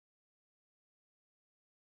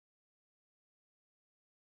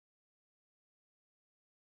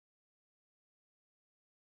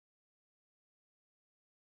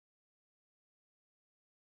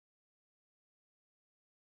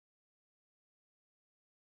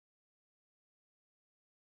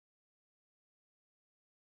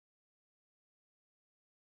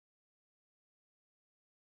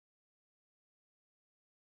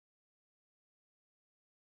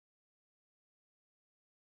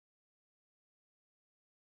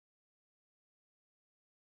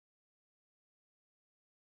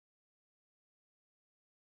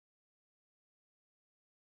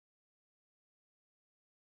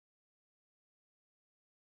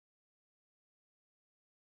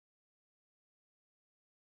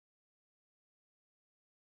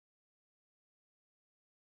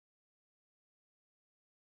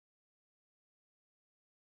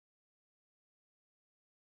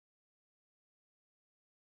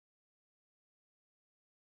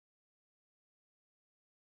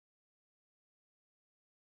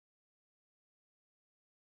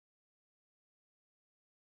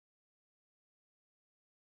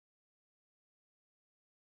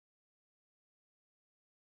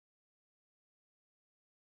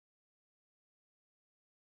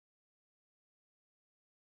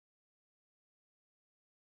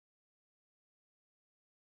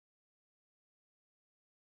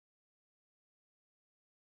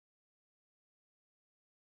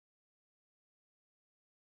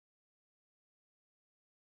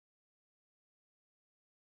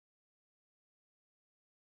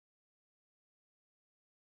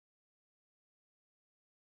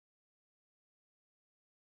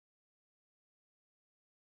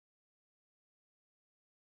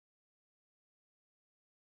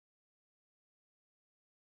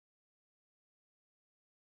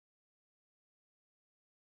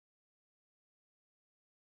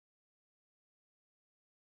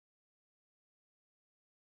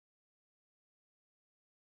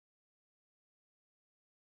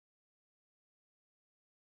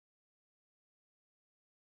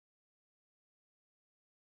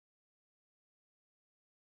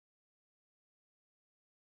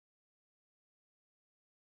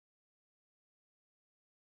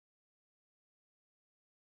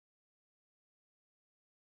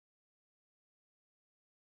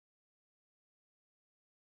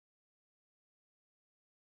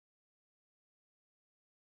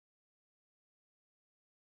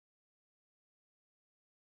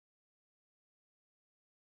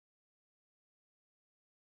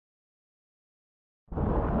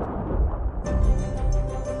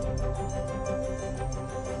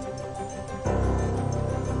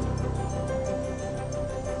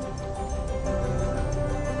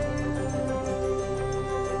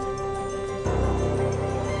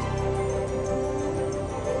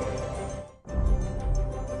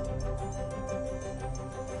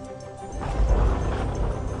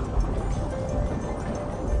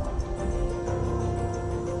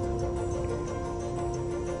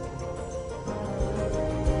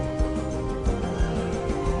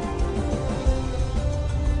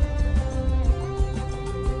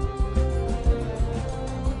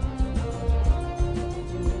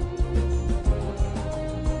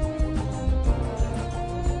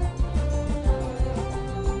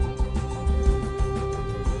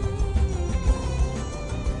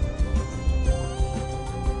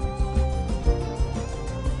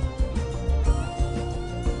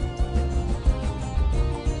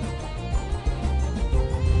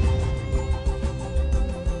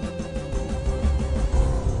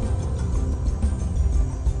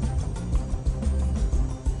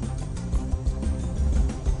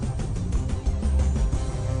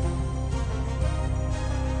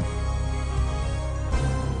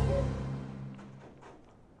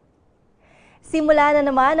Simula na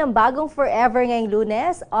naman ang bagong forever ngayong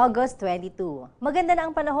Lunes, August 22. Maganda na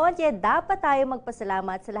ang panahon kaya dapat tayo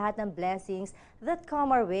magpasalamat sa lahat ng blessings that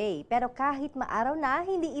come our way. Pero kahit maaraw na,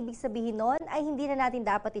 hindi ibig sabihin nun ay hindi na natin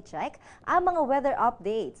dapat i-check ang mga weather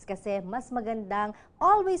updates kasi mas magandang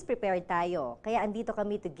always prepared tayo. Kaya andito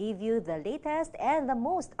kami to give you the latest and the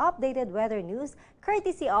most updated weather news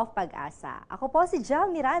courtesy of Pag-asa. Ako po si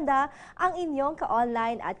Jel Miranda, ang inyong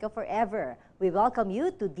ka-online at ka-forever. We welcome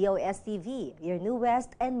you to DOSTv, your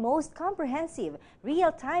newest and most comprehensive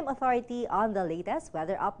real-time authority on the latest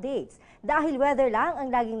weather updates. Dahil weather lang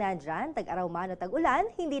ang laging nandyan, tag-araw man o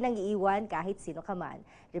tag-ulan, hindi nang iiwan kahit sino ka man.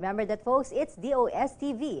 Remember that folks, it's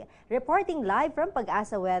DOSTv, reporting live from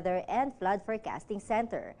Pag-asa Weather and Flood Forecasting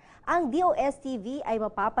Center. Ang DOSTv ay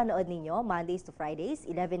mapapanood ninyo Mondays to Fridays,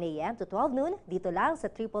 11 a.m. to 12 noon, dito lang sa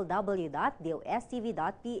www.dostv.ph.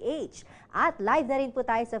 At live na rin po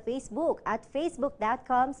tayo sa Facebook at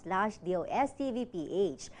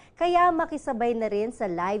facebook.com/DOSTVPH. Kaya makisabay na rin sa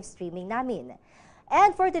live streaming namin.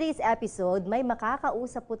 And for today's episode, may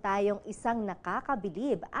makakausap po tayong isang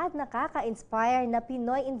nakakabilib at nakaka-inspire na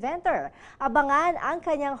Pinoy inventor. Abangan ang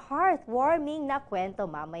kanyang heartwarming na kwento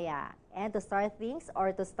mamaya. And to start things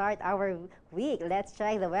or to start our week, let's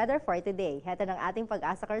check the weather for today. Heto ng ating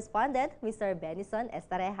Pag-asa correspondent, Mr. Benison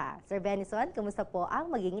Estareja. Sir Benison, kumusta po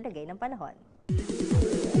ang magiging lagay ng panahon?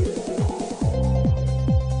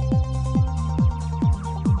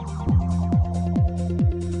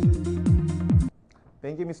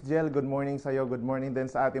 Thank you, Ms. Jel. Good morning sa iyo. Good morning din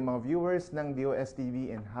sa ating mga viewers ng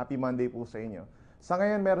DOSTv and happy Monday po sa inyo. Sa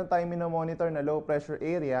ngayon, meron tayong minomonitor na low pressure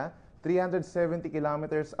area 370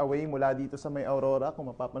 kilometers away mula dito sa may Aurora. Kung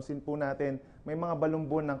mapapansin po natin, may mga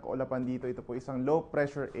balumbon ng kaulapan dito. Ito po isang low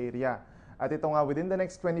pressure area. At ito nga, within the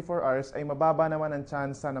next 24 hours ay mababa naman ang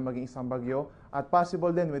tsansa na maging isang bagyo at possible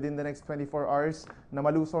din within the next 24 hours na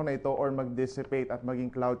malusaw na ito or mag-dissipate at maging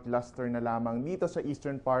cloud cluster na lamang dito sa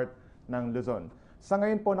eastern part ng Luzon. Sa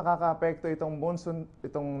ngayon po nakakaapekto itong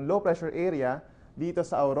low pressure area dito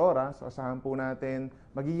sa Aurora. So asahan po natin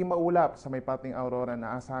magiging maulap sa may pating Aurora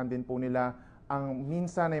na asahan din po nila ang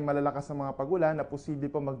minsan ay malalakas na mga pagulan na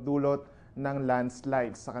posible po magdulot ng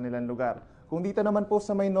landslides sa kanilang lugar. Kung dito naman po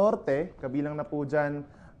sa may norte, kabilang na po dyan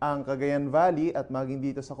ang Cagayan Valley at maging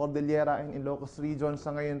dito sa Cordillera and Ilocos region, sa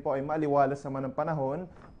ngayon po ay maaliwalas naman ang panahon.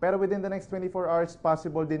 Pero within the next 24 hours,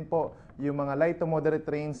 possible din po yung mga light to moderate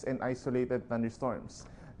rains and isolated thunderstorms.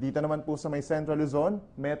 Dito naman po sa may Central Luzon,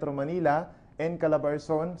 Metro Manila, and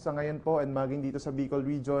Calabarzon, sa ngayon po and maging dito sa Bicol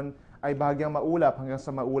region, ay bahagyang maulap hanggang sa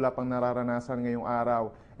maulap ang nararanasan ngayong araw.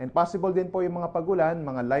 And possible din po yung mga pagulan,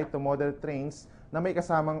 mga light to moderate rains na may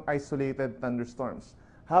kasamang isolated thunderstorms.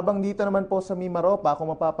 Habang dito naman po sa Mimaropa, kung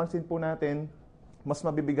mapapansin po natin, mas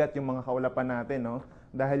mabibigat yung mga kaulapan natin, no?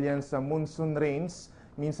 Dahil yan sa monsoon rains,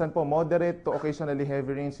 minsan po moderate to occasionally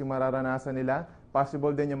heavy rains yung mararanasan nila.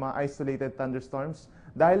 Possible din yung mga isolated thunderstorms.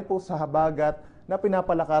 Dahil po sa habagat na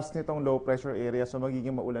pinapalakas nitong low pressure area, so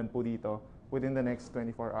magiging maulan po dito within the next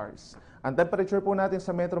 24 hours. Ang temperature po natin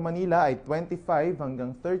sa Metro Manila ay 25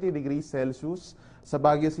 hanggang 30 degrees Celsius. Sa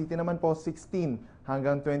Baguio City naman po, 16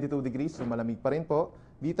 hanggang 22 degrees, so malamig pa rin po.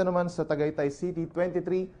 Dito naman sa Tagaytay City,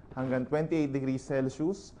 23 hanggang 28 degrees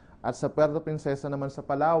Celsius. At sa Puerto Princesa naman sa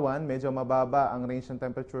Palawan, medyo mababa ang range ng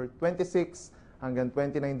temperature, 26 hanggang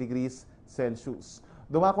 29 degrees Celsius.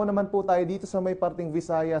 Dumako naman po tayo dito sa may parting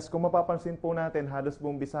Visayas. Kung mapapansin po natin, halos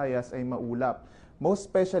buong Visayas ay maulap. Most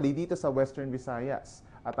especially dito sa Western Visayas.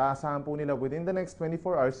 At aasahan po nila within the next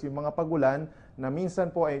 24 hours yung mga pagulan na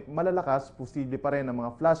minsan po ay malalakas, posible pa rin ang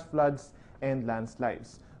mga flash floods and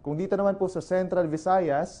landslides. Kung dito naman po sa Central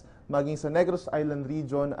Visayas, maging sa Negros Island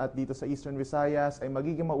region at dito sa Eastern Visayas ay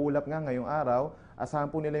magiging maulap nga ngayong araw. Asahan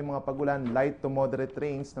po nila yung mga pagulan, light to moderate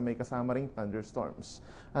rains na may kasama ring thunderstorms.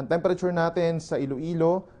 Ang temperature natin sa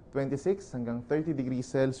Iloilo, 26 hanggang 30 degrees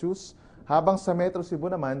Celsius. Habang sa Metro Cebu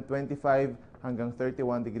naman, 25 hanggang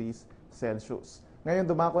 31 degrees Celsius. Ngayon,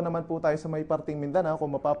 dumako naman po tayo sa may parting Mindanao.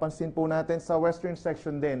 Kung mapapansin po natin sa western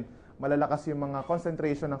section din, malalakas yung mga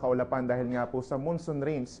concentration ng kaulapan dahil nga po sa monsoon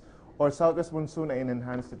rains or southwest monsoon na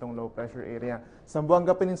in-enhance itong low pressure area. Sa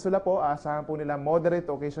Buanga Peninsula po, aasahan po nila moderate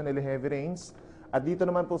to occasionally heavy rains. At dito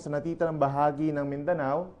naman po sa natitirang bahagi ng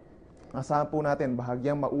Mindanao, asahan po natin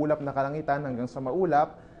bahagyang maulap na kalangitan hanggang sa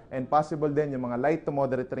maulap and possible din yung mga light to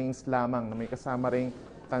moderate rains lamang na may kasama ring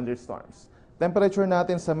thunderstorms. Temperature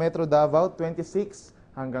natin sa Metro Davao, 26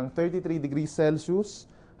 hanggang 33 degrees Celsius.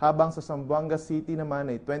 Habang sa Zamboanga City naman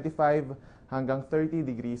ay 25 hanggang 30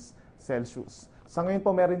 degrees Celsius. Sa ngayon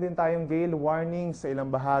po, meron din tayong gale warning sa ilang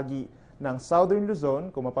bahagi ng Southern Luzon,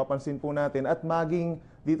 kung mapapansin po natin, at maging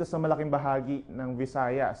dito sa malaking bahagi ng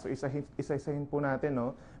Visayas. So isa-isahin po natin,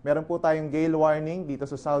 no? Meron po tayong gale warning dito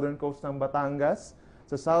sa southern coast ng Batangas,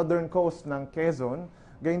 sa southern coast ng Quezon,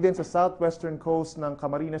 gayon din sa southwestern coast ng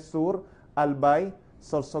Camarines Sur, Albay,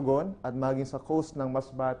 Sorsogon, at maging sa coast ng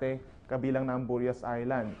Masbate, kabilang na ang Burias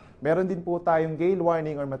Island. Meron din po tayong gale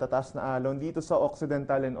warning or matataas na alon dito sa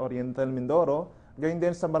Occidental and Oriental Mindoro, gayon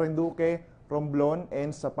din sa Marinduque, Romblon,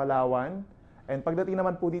 and sa Palawan. And pagdating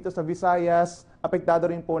naman po dito sa Visayas,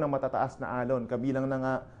 apektado rin po ng matataas na alon, kabilang na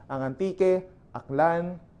nga ang Antique,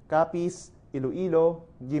 Aklan, Capiz, Iloilo,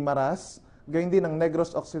 Guimaras, gayon din ang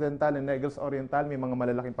Negros Occidental and Negros Oriental, may mga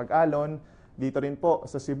malalaking pag-alon. Dito rin po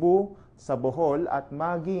sa Cebu, sa Bohol, at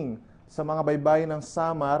maging sa mga baybayin ng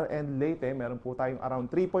Samar and Leyte, meron po tayong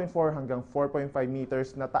around 3.4 hanggang 4.5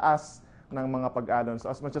 meters na taas ng mga pag-alon.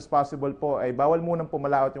 So as much as possible po ay bawal munang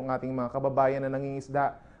pumalaot yung ating mga kababayan na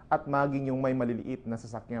nangingisda at maging yung may maliliit na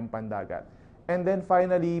sasakyang pandagat. And then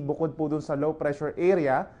finally, bukod po dun sa low pressure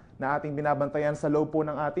area na ating binabantayan sa low po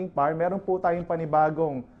ng ating PAR, meron po tayong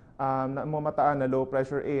panibagong mamataan na low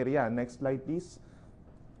pressure area. Next slide please.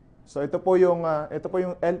 So ito po yung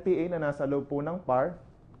LPA na nasa low po ng PAR.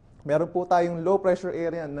 Meron po tayong low pressure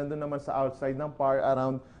area nandun naman sa outside ng PAR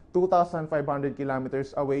around 2,500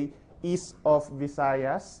 kilometers away east of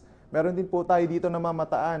Visayas. Meron din po tayo dito na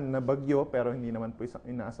mamataan na bagyo pero hindi naman po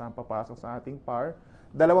inaasahang papasok sa ating PAR.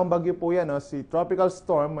 Dalawang bagyo po yan, no? Si Tropical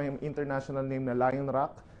Storm, may international name na Lion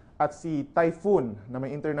Rock, at si Typhoon na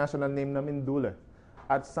may international name na Mindula.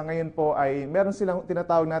 At sa ngayon po ay meron silang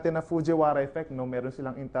tinatawag natin na Fujiwara effect, no? Meron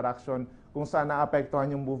silang interaction kung saan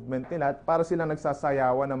naapektuhan yung movement nila at para silang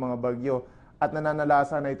nagsasayawan ng mga bagyo at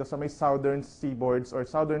nananalasa na ito sa may southern seaboards or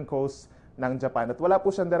southern coast ng Japan. At wala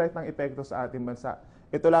po siyang direktang epekto sa ating bansa.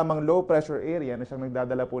 Ito lamang low pressure area na siyang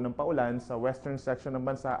nagdadala po ng paulan sa western section ng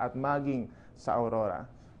bansa at maging sa Aurora.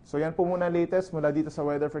 So yan po muna latest mula dito sa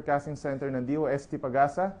Weather Forecasting Center ng DOST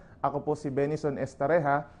Pagasa. Ako po si Benison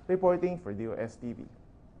Estareja, reporting for DOSTv.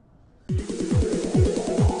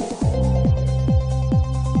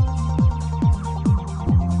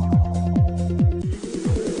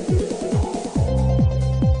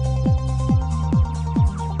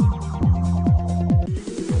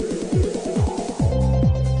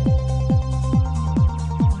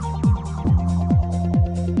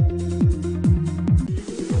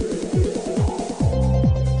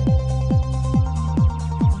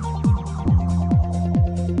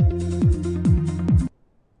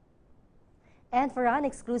 And for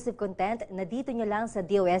exclusive content na dito nyo lang sa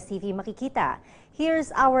DOSTv makikita, here's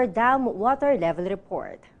our dam water level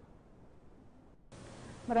report.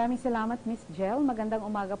 Maraming salamat, Miss Jel. Magandang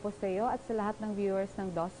umaga po sa iyo at sa lahat ng viewers ng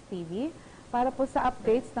DOSTv. Para po sa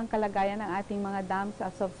updates ng kalagayan ng ating mga dams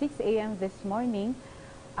as of 6 a.m. this morning,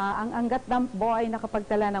 ang Angat Dam po ay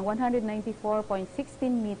nakapagtala ng 194.16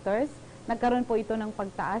 meters. Nagkaroon po ito ng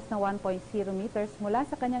pagtaas na 1.0 meters mula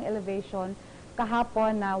sa kanyang elevation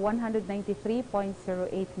kahapon na 193.08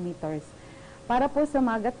 meters. Para po sa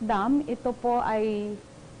Magat Dam, ito po ay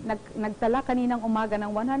nagtala kaninang umaga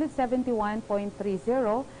ng 171.30.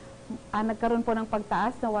 Nagkaroon po ng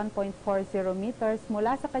pagtaas na 1.40 meters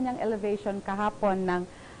mula sa kanyang elevation kahapon ng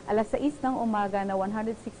alas 6 ng umaga na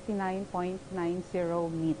 169.90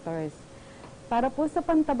 meters. Para po sa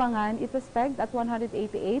Pantabangan, ito pegged at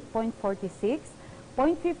 188.46.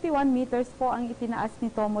 0.51 meters po ang itinaas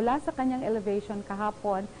nito mula sa kanyang elevation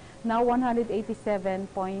kahapon na 187.95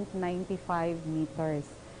 meters.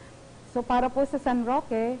 So para po sa San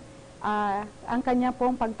Roque, ang kanya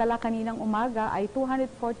pong pagtala kaninang umaga ay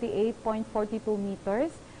 248.42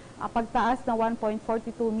 meters, pagtaas na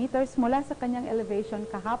 1.42 meters mula sa kanyang elevation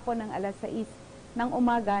kahapon ng alas 6 ng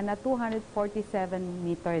umaga na 247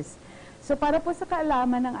 meters. So para po sa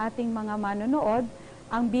kaalaman ng ating mga manonood,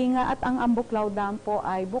 ang Binga at ang Ambuklaw Dam po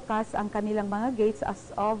ay bukas ang kanilang mga gates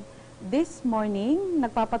as of this morning.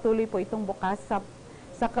 Nagpapatuloy po itong bukas sa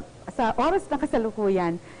oras na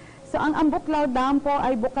kasalukuyan. So ang Ambuklaw Dam po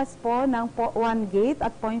ay bukas po ng 1 gate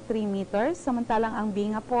at 0.3 meters. Samantalang ang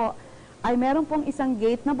Binga po ay meron pong isang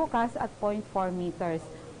gate na bukas at 0.4 meters.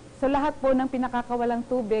 So lahat po ng pinakakawalang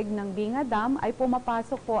tubig ng Binga Dam ay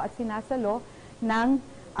pumapasok po at sinasalo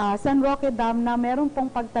ng San Roque Dam na meron pong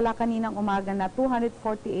pagtala kaninang umaga na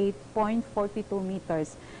 248.42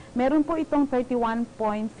 meters. Meron po itong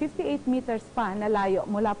 31.58 meters pa na layo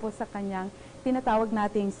mula po sa kanyang tinatawag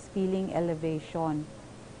nating spilling elevation.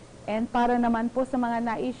 And para naman po sa mga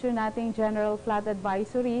na-issue nating general flood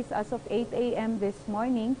advisories as of 8 a.m. this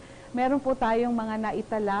morning, meron po tayong mga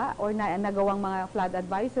naitala or nagawang mga flood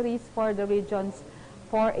advisories for the regions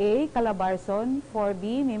 4A, Calabarzon,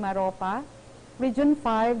 4B, Mimaropa, Region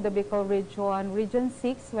 5, the Bicol Region, Region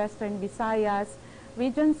 6, Western Visayas,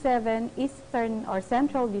 Region 7, Eastern or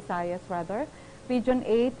Central Visayas rather, Region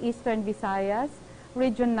 8, Eastern Visayas,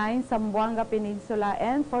 Region 9, Zamboanga Peninsula,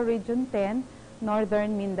 and for Region 10,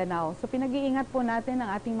 Northern Mindanao. So pinag-iingat po natin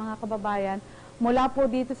ang ating mga kababayan mula po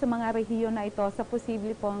dito sa mga rehiyon na ito sa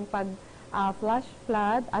posible pong flash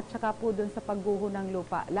flood at saka po dun sa pagguho ng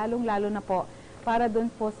lupa. Lalong-lalo na po para dun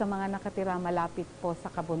po sa mga nakatira malapit po sa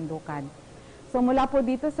kabundukan. So mula po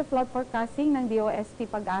dito sa flood forecasting ng DOST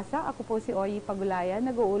Pag-asa, ako po si Oyi Pagulayan,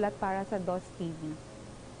 nag-uulat para sa DOSTv.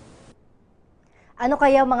 Ano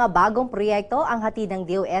kaya mga bagong proyekto ang hatid ng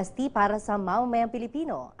DOST para sa mamamayang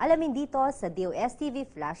Pilipino? Alamin dito sa DOSTv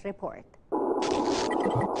Flash Report.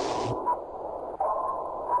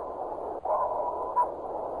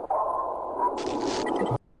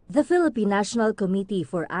 The Philippine National Committee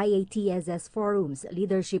for IATSS Forum's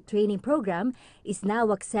Leadership Training Program is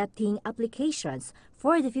now accepting applications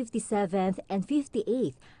for the 57th and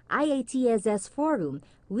 58th IATSS Forum,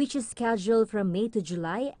 which is scheduled from May to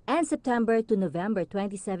July and September to November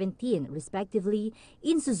 2017, respectively,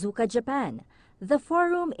 in Suzuka, Japan. The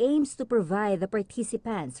forum aims to provide the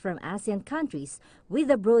participants from ASEAN countries with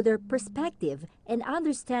a broader perspective and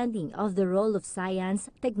understanding of the role of science,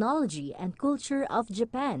 technology, and culture of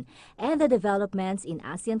Japan and the developments in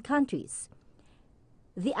ASEAN countries.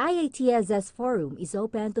 The IATSS Forum is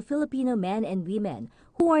open to Filipino men and women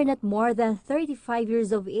who are not more than 35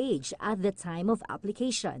 years of age at the time of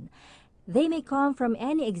application. They may come from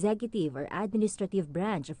any executive or administrative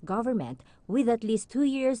branch of government with at least 2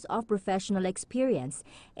 years of professional experience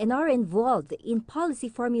and are involved in policy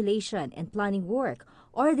formulation and planning work,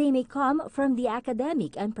 or they may come from the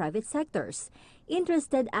academic and private sectors.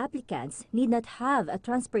 Interested applicants need not have a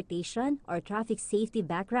transportation or traffic safety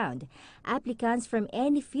background. Applicants from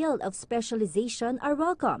any field of specialization are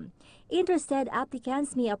welcome. Interested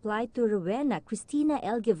applicants may apply to Rowena Cristina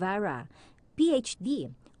L. Guevara,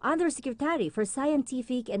 PhD, Undersecretary for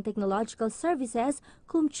Scientific and Technological Services,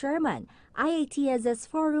 cum Chairman, IATSS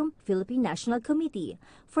Forum, Philippine National Committee.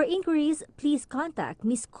 For inquiries, please contact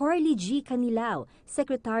Ms. Corley G. Canilao,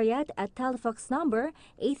 Secretariat at Telefax number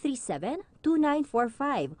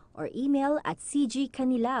 837-2945 or email at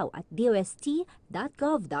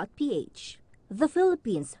cgcanilao@dost.gov.ph. The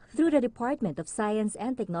Philippines, through the Department of Science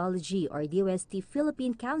and Technology or DOST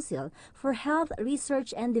Philippine Council for Health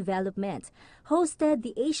Research and Development, hosted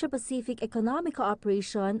the Asia-Pacific Economic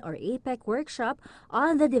Cooperation or APEC workshop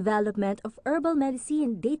on the development of herbal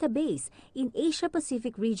medicine database in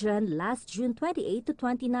Asia-Pacific region last June 28 to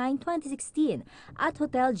 29, 2016 at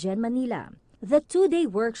Hotel Gen Manila. The two-day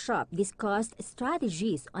workshop discussed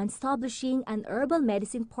strategies on establishing an herbal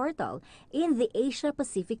medicine portal in the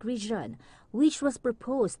Asia-Pacific region, which was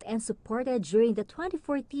proposed and supported during the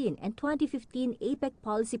 2014 and 2015 APEC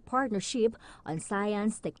Policy Partnership on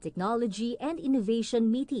Science, Technology, and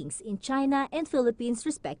Innovation meetings in China and Philippines,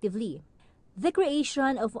 respectively. The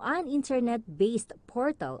creation of an internet-based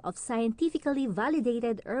portal of scientifically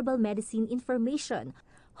validated herbal medicine information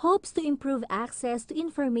hopes to improve access to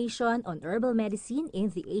information on herbal medicine in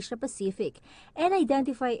the Asia-Pacific and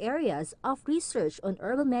identify areas of research on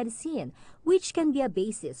herbal medicine which can be a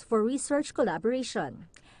basis for research collaboration.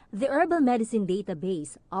 The herbal medicine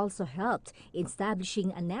database also helped in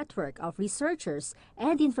establishing a network of researchers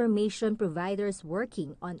and information providers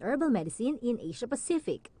working on herbal medicine in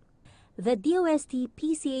Asia-Pacific. The DOST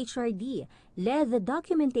PCHRD led the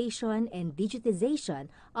documentation and digitization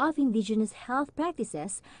of indigenous health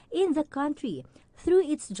practices in the country through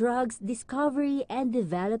its Drugs Discovery and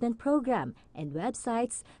Development Program and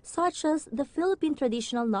websites such as the Philippine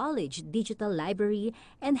Traditional Knowledge Digital Library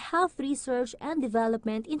and Health Research and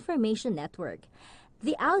Development Information Network.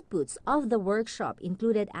 The outputs of the workshop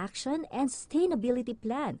included action and sustainability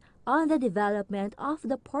plan on the development of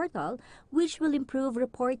the portal, which will improve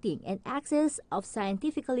reporting and access of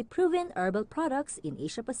scientifically proven herbal products in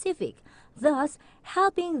Asia-Pacific, thus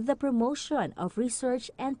helping the promotion of research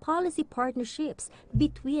and policy partnerships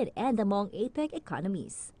between and among APEC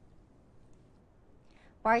economies.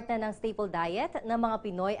 Part na ng staple diet ng mga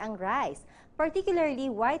Pinoy ang rice, particularly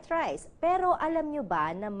white rice. Pero alam nyo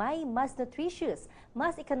ba na may mas nutritious,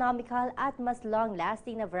 mas economical at mas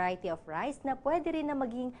long-lasting na variety of rice na pwede rin na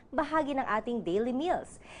maging bahagi ng ating daily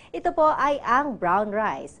meals? Ito po ay ang brown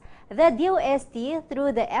rice. The DOST,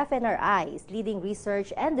 through the FNRI, is leading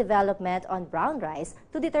research and development on brown rice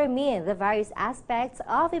to determine the various aspects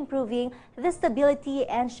of improving the stability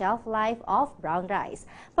and shelf life of brown rice.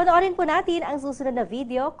 Panoorin po natin ang susunod na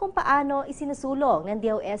video kung paano isinusulong ng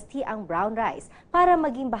DOST ang brown rice para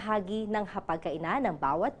maging bahagi ng hapagkainan ng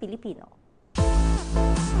bawat Pilipino.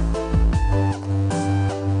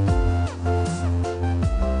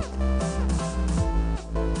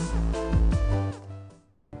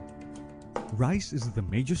 Rice is the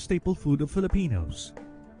major staple food of Filipinos,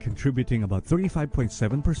 contributing about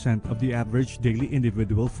 35.7% of the average daily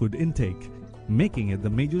individual food intake, making it the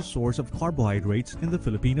major source of carbohydrates in the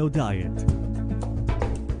Filipino diet.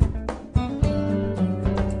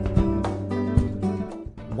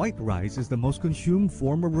 White rice is the most consumed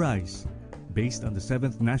form of rice, based on the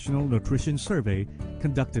 7th National Nutrition Survey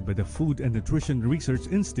conducted by the Food and Nutrition Research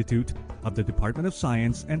Institute of the Department of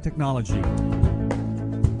Science and Technology.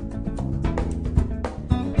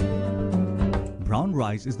 Brown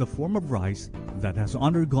rice is the form of rice that has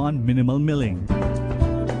undergone minimal milling.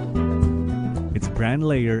 Its bran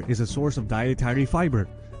layer is a source of dietary fiber,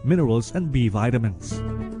 minerals, and B vitamins.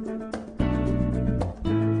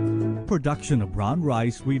 Production of brown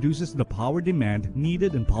rice reduces the power demand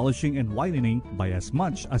needed in polishing and whitening by as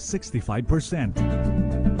much as 65%.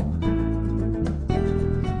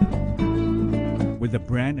 With the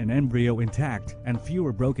bran and embryo intact and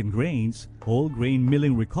fewer broken grains, whole grain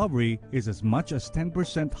milling recovery is as much as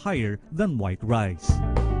 10% higher than white rice.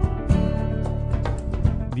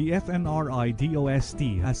 The FNRI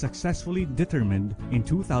DOST has successfully determined in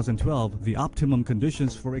 2012 the optimum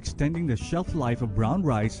conditions for extending the shelf life of brown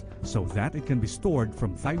rice so that it can be stored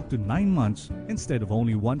from 5 to 9 months instead of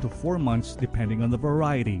only 1 to 4 months depending on the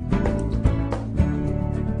variety.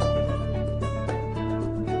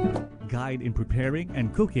 Guide in preparing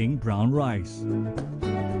and cooking brown rice.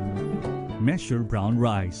 Measure brown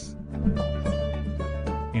rice.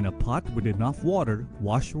 In a pot with enough water,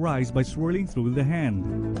 wash rice by swirling through the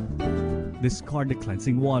hand. Discard the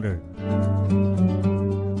cleansing water.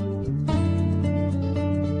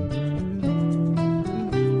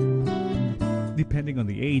 Depending on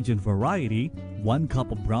the age and variety, 1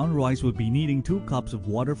 cup of brown rice will be needing 2 cups of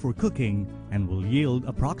water for cooking and will yield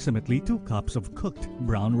approximately 2 cups of cooked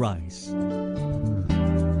brown rice.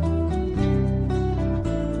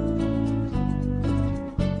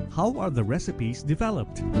 How are the recipes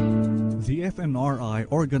developed? The FNRI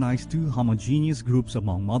organized 2 homogeneous groups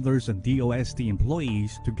among mothers and DOST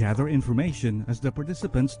employees to gather information as the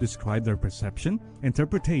participants describe their perception,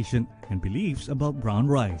 interpretation, and beliefs about brown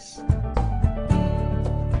rice.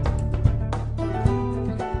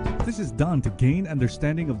 This is done to gain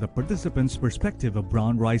understanding of the participants' perspective of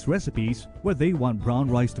brown rice recipes, where they want brown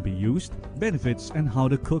rice to be used, benefits, and how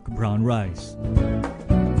to cook brown rice.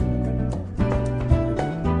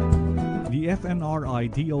 The FNRI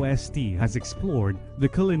DOST has explored the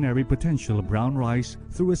culinary potential of brown rice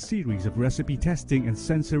through a series of recipe testing and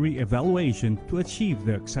sensory evaluation to achieve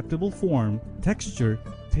the acceptable form, texture,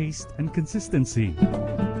 taste, and consistency.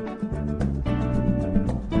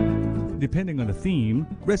 Depending on the theme,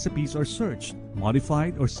 recipes are searched,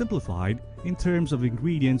 modified, or simplified in terms of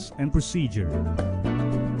ingredients and procedure.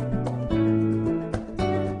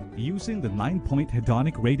 Using the 9-point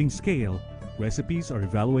hedonic rating scale, recipes are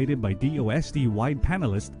evaluated by DOST-wide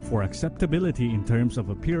panelists for acceptability in terms of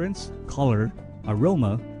appearance, color,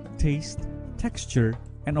 aroma, taste, texture,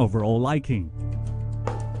 and overall liking.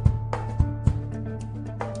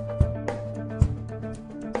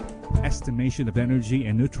 Estimation of energy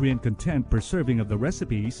and nutrient content per serving of the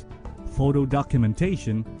recipes, photo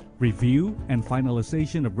documentation, review, and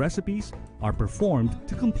finalization of recipes are performed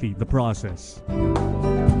to complete the process.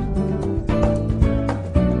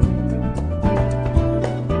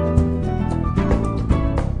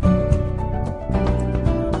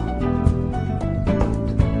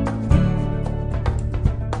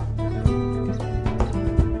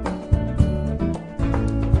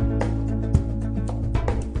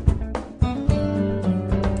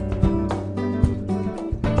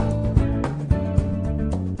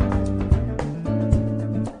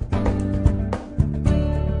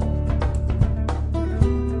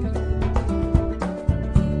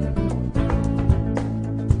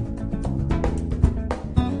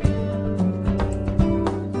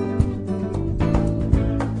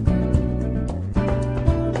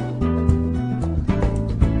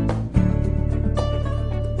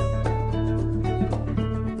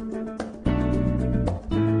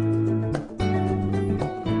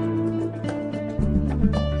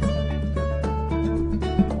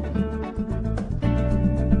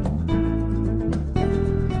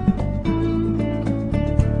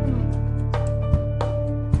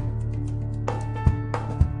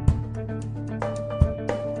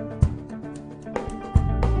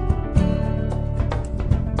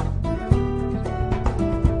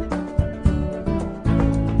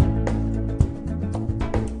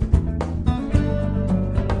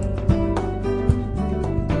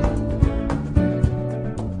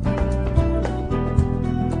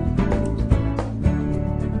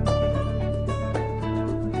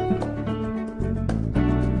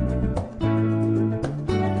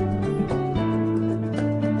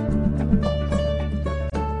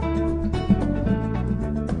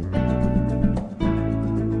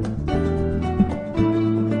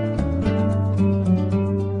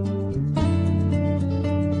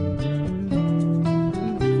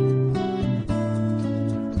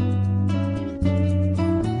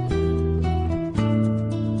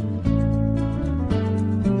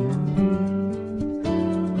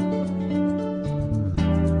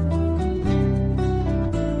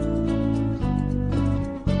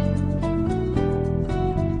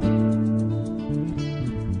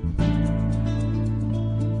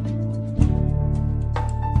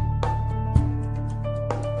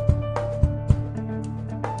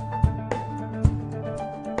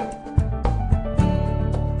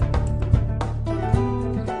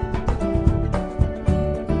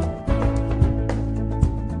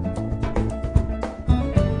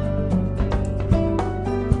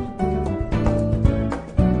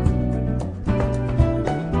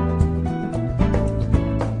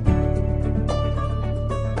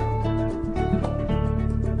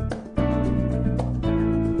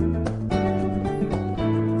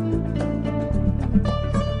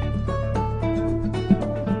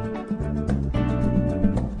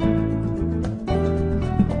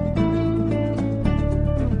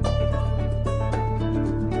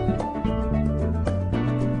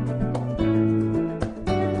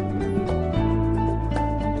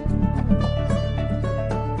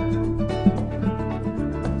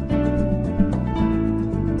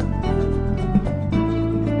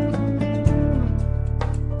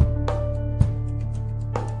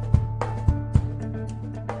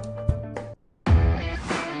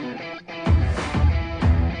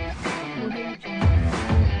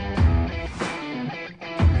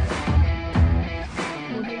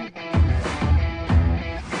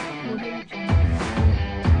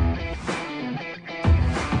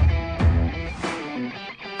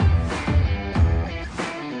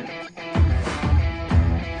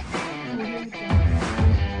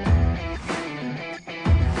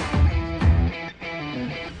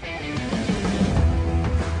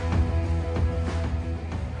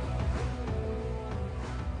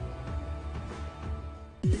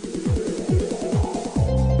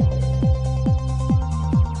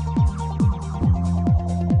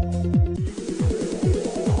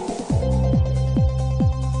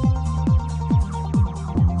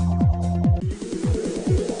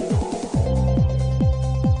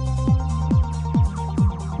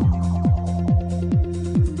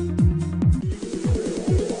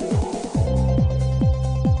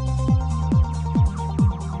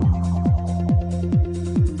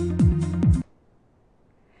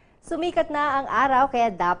 Sumikat na ang araw kaya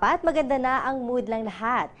dapat maganda na ang mood ng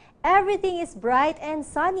lahat. Everything is bright and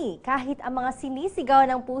sunny kahit ang mga sinisigaw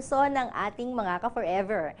ng puso ng ating mga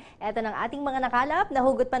ka-forever. Ito ng ating mga nakalap na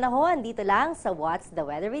hugot panahon dito lang sa What's the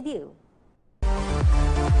Weather with You.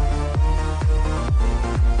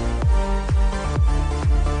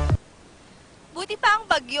 Buti pa ang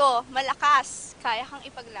bagyo, malakas, kaya kang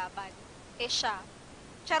ipaglaban. Siya.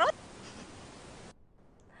 Charot?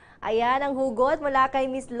 Ayan ang hugot mula kay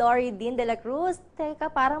Miss Lori Dean de la Cruz.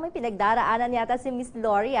 Teka, parang may pinagdaraanan yata si Miss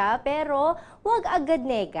Lori pero huwag agad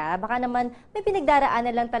nega. Baka naman may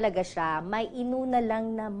pinagdaraanan lang talaga siya. May inuna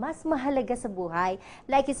lang na mas mahalaga sa buhay.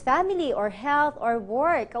 Like his family or health or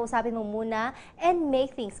work. Kausapin mo muna and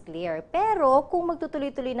make things clear. Pero kung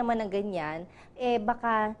magtutuloy-tuloy naman ng ganyan,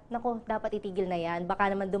 baka, naku, dapat itigil na yan.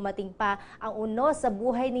 Baka naman dumating pa ang unos sa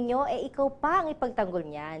buhay ninyo, ikaw pa ang ipagtanggol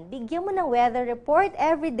niyan. Bigyan mo ng weather report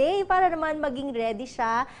every day para naman maging ready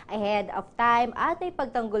siya ahead of time at may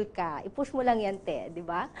pagtanggol ka. I-push mo lang yan, di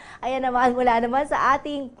ba? Ayan naman, mula naman sa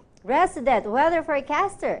ating resident weather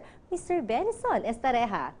forecaster, Mr. Benson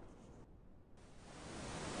Estareja.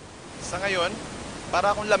 Sa ngayon, para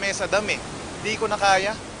akong lamesa dami. Di ko na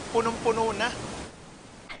kaya. Punong-puno na.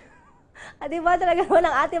 Diba talaga naman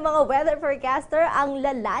ang ating mga weather forecaster ang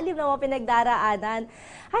lalalim ng mga pinagdaraanan.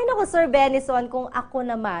 Ay naku, Sir Benison, kung ako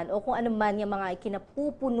naman o kung ano man yung mga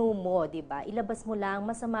kinapupuno mo, diba? Ilabas mo lang,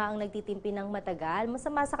 masama ang nagtitimpi ng matagal,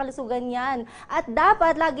 masama sa kalusugan yan. At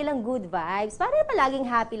dapat lagi lang good vibes, para palaging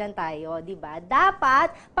happy lang tayo, diba?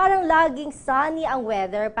 Dapat parang laging sunny ang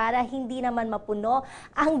weather para hindi naman mapuno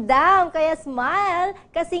ang dam. Kaya smile,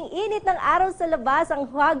 kasing init ng araw sa labas ang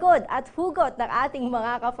hagod at hugot ng ating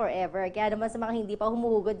mga ka-forever. Kaya naman sa mga hindi pa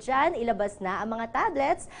humuhugot dyan, ilabas na ang mga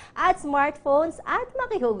tablets at smartphones at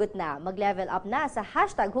makihugot na. Mag-level up na sa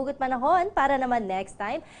hashtag hugot panahon para naman next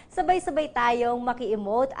time, sabay-sabay tayong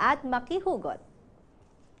maki-emote at makihugot.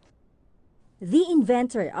 The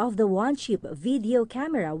inventor of the one-chip video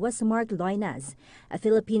camera was Mark Loinas, a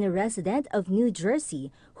Filipino resident of New Jersey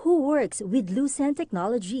who works with Lucent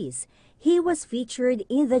Technologies. He was featured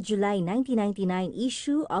in the July 1999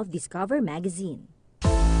 issue of Discover magazine.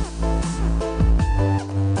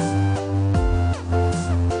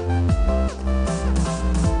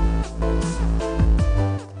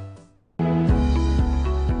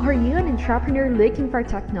 Are you an entrepreneur looking for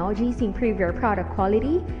technologies to improve your product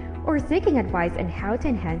quality or seeking advice on how to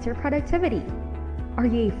enhance your productivity? Are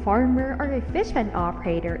you a farmer or a fish pen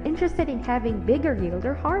operator interested in having bigger yield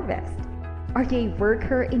or harvest? Are you a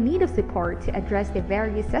worker in need of support to address the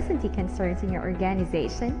various S&T concerns in your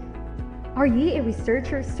organization? Are you a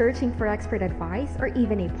researcher searching for expert advice or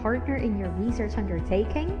even a partner in your research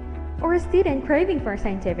undertaking? Or a student craving for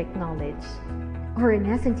scientific knowledge? Or an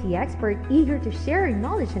S&T expert eager to share your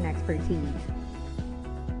knowledge and expertise?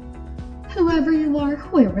 Whoever you are,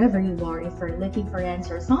 wherever you are, if you're looking for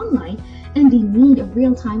answers online and in need of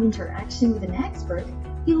real-time interaction with an expert,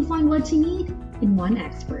 you'll find what you need in one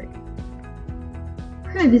expert.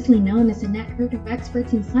 Previously known as a network of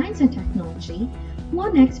experts in science and technology,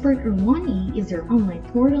 One Expert or 1E is your online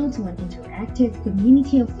portal to an interactive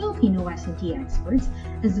community of Filipino S&T experts,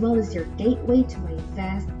 as well as your gateway to a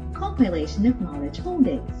vast compilation of knowledge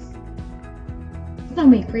holdings. The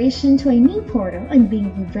migration to a new portal and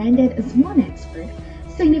being rebranded as One Expert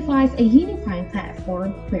signifies a unifying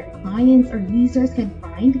platform where clients or users can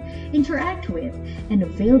find, interact with, and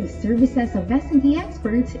avail the services of S&T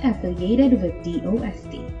experts affiliated with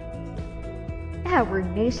DOST. Our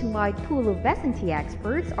nationwide pool of S&T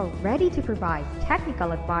experts are ready to provide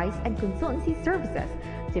technical advice and consultancy services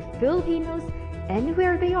to Filipinos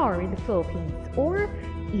anywhere they are in the Philippines or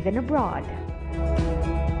even abroad.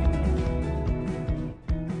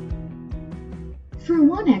 Through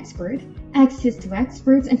One Expert, access to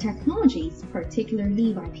experts and technologies,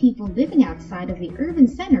 particularly by people living outside of the urban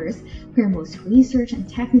centers where most research and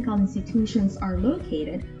technical institutions are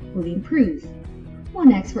located, will improve.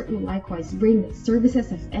 One Expert will likewise bring the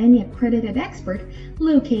services of any accredited expert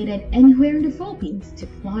located anywhere in the Philippines to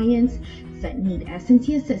clients that need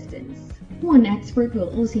S&T assistance. One Expert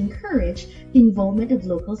will also encourage the involvement of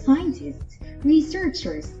local scientists,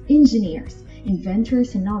 researchers, engineers,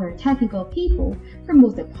 inventors, and other technical people from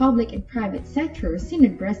both the public and private sectors in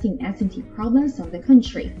addressing S&T problems of the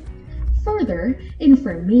country. Further,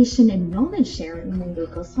 information and knowledge sharing among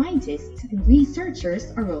local scientists and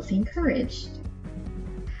researchers are also encouraged.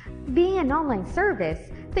 Being an online service,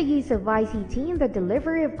 the use of ICT in the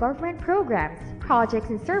delivery of government programs, projects,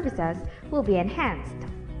 and services will be enhanced.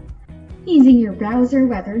 Using your browser,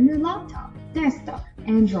 whether on your laptop, desktop,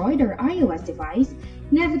 Android, or iOS device,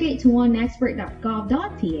 navigate to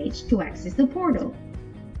oneexpert.gov.ph to access the portal.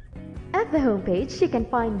 At the homepage, you can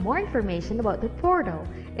find more information about the portal,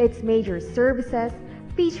 its major services,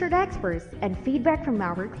 featured experts, and feedback from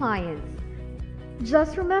our clients.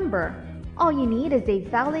 Just remember, all you need is a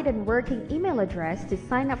valid and working email address to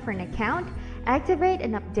sign up for an account, activate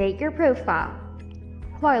and update your profile.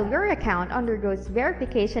 While your account undergoes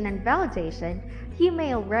verification and validation, you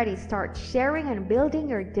may already start sharing and building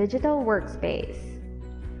your digital workspace.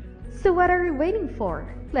 So what are you waiting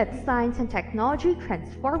for? Let science and technology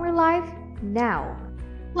transform your life now.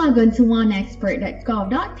 Log on to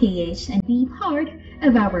oneexpert.gov.ph and be part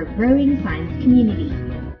of our growing science community.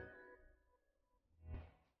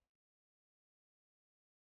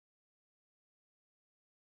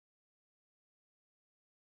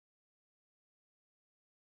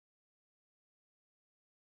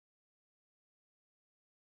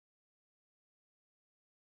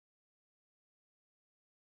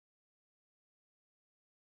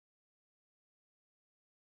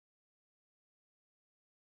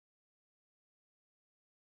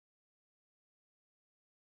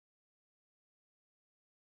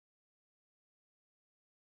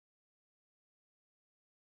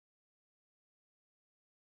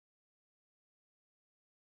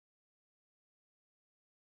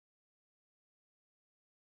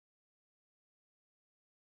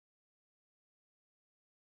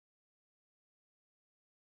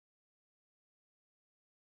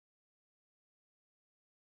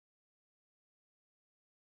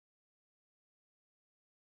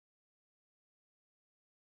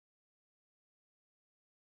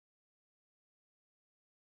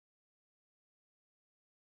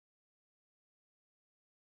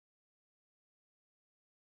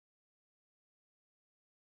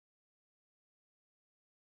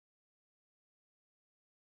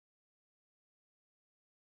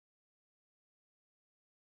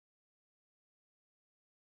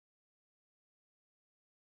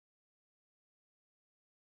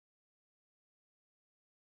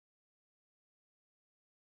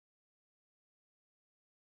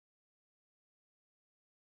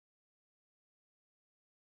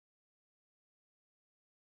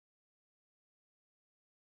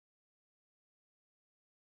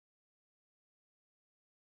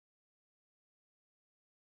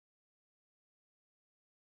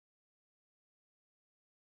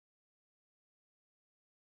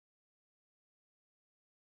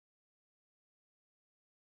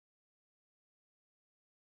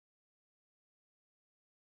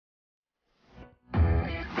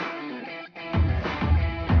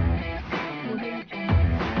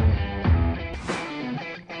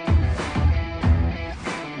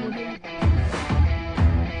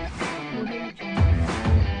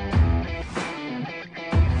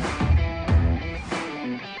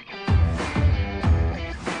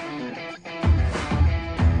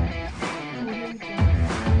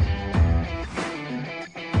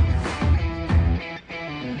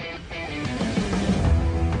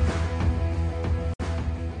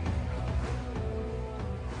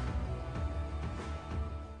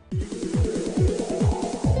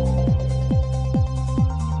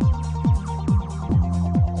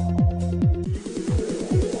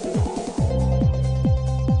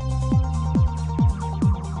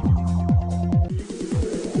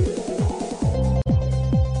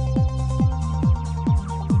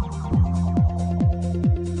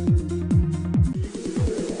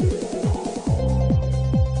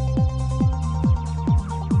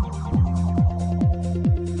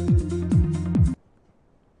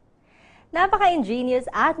 Napaka-ingenious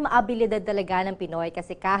at maabilidad talaga ng Pinoy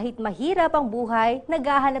kasi kahit mahirap ang buhay,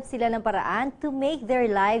 naghahanap sila ng paraan to make their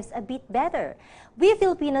lives a bit better. We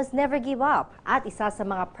Filipinos never give up at isa sa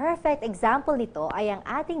mga perfect example nito ay ang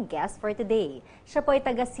ating guest for today. Siya po ay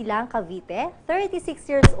taga Silang, Cavite, 36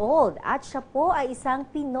 years old at siya po ay isang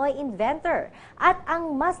Pinoy inventor. At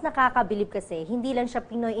ang mas nakakabilib kasi, hindi lang siya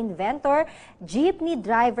Pinoy inventor, jeepney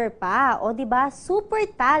driver pa. O diba, super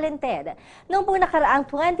talented. Noong po nakaraang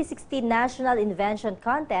 2016 National Invention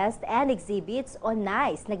Contest and Exhibits o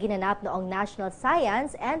NICE na ginanap noong National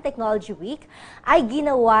Science and Technology Week, ay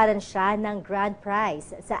ginawaran siya ng Grand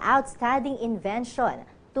Prize sa Outstanding Invention,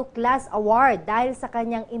 Tuklas Award dahil sa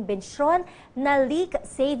kanyang imbensyon na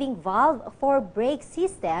leak-saving valve for brake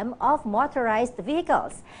system of motorized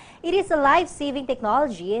vehicles. It is a life-saving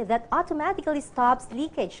technology that automatically stops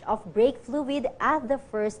leakage of brake fluid at the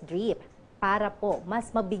first drip. Para po mas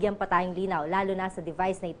mabigyan pa tayong linaw, lalo na sa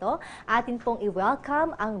device na ito, atin pong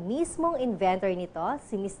i-welcome ang mismong inventor nito,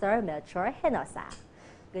 si Mr. Melchor Henosa.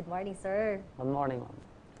 Good morning, sir. Good morning, ma'am.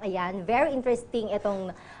 Ayan, very interesting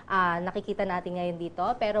itong nakikita natin ngayon dito.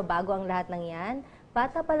 Pero bago ang lahat ng yan,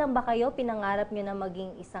 bata pa lang ba kayo, pinangarap nyo na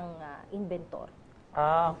maging isang inventor?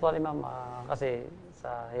 Actually, ma'am, kasi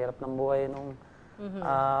sa hirap ng buhay nung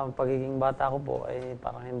pagiging bata ko po, ay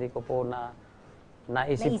parang hindi ko po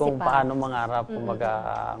naisip kung paano mangarap. Kumbaga,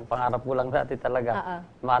 ang pangarap ko lang dati talaga,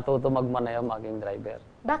 matuto magmaneho, maging driver.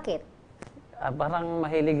 Bakit? Parang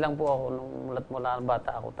mahilig lang po ako nung mula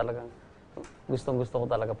bata ako talagang gustong-gusto ko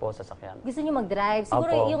talaga po sa sasakyan. Gusto niyo mag-drive?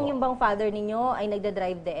 Siguro Opo, yung bang father ninyo ay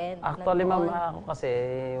nagda-drive din? Actually, ma'am, ako kasi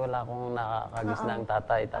wala akong nakakagisnang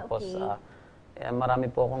tatay. Tapos, marami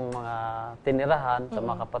po akong mga tinirahan. Sa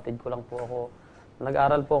mga kapatid ko lang po ako.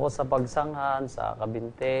 Nag-aral po ako sa Pagsanghan, sa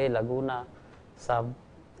Cabinte, Laguna, sa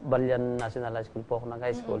Balyan National High School po ako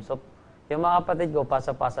nag-high school. So, yung mga kapatid ko,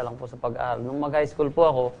 pasa-pasa lang po sa pag-aaral. Nung mag-high school po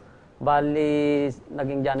ako, bali,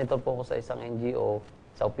 naging janitor po ako sa isang NGO,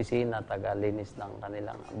 sa opisina, taga-linis ng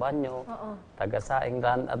kanilang banyo, taga-saing,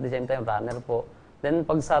 at the same time, runner po. Then,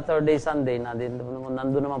 pag Saturday, Sunday,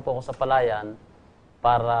 nandun naman po ako sa palayan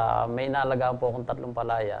para may inaalagaan po akong 3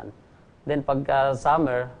 palayan. Then, pagka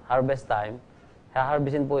summer, harvest time,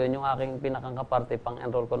 harvestin po yun yung aking pinakang kaparte,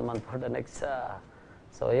 pang-enroll ko naman for the next,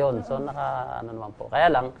 so yun, so ano naman po.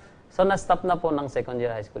 Kaya lang, so na-stop na po ng second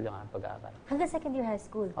year high school yung aking pag-aaral. Hanggang second year high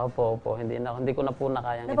school? Opo. Hindi ko na po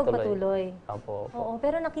nakayang Napagpatuloy? Opo. Oo,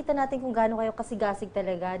 pero nakita natin kung gaano kayo kasigasig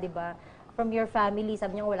talaga, di ba? From your family,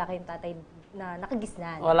 sabi niyo wala kayong tatay na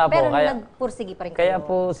nakagisnan. Wala po. Pero Kaya, nagpursigi pa rin kaya kayo.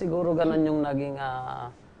 po siguro ganun yung naging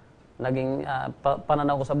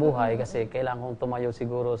pananaw ko sa buhay kasi kailangan kong tumayo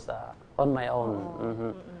siguro on my own.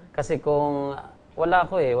 Kasi kung wala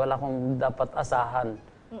akong dapat asahan,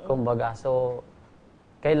 kumbaga. So,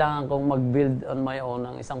 kailangan kong mag-build on my own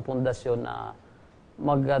ng isang pundasyon na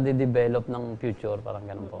mag-develop ng future, parang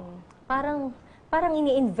ganun po. Parang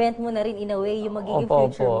ini-invent mo na rin in a way yung magiging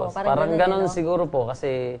Opo. future mo. Parang ganun siguro po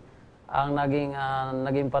kasi ang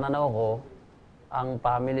naging pananaw ko, ang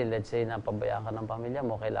family, let's say, napabayaan ka ng pamilya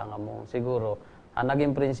mo, kailangan mo siguro, ang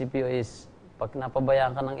naging prinsipyo is, pag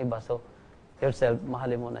napabayaan ka ng iba, so, yourself,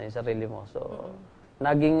 mahalin mo na yung sarili mo. So,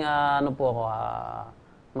 naging,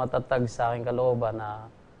 matatag sa aking kalooban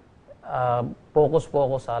na focus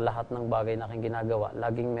po ako sa lahat ng bagay na aking ginagawa.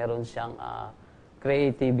 Laging meron siyang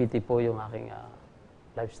creativity po yung aking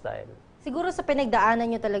lifestyle. Siguro sa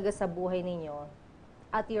pinagdaanan nyo talaga sa buhay ninyo,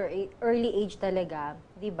 at your early age talaga,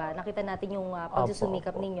 di ba? Nakita natin yung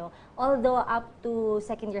pagsusumikap ninyo. Although up to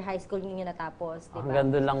second year high school ninyo natapos, di ba?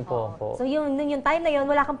 Hanggang doon lang po. So yung time na yun,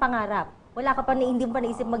 wala kang pangarap. Wala ka pa hindi mo pa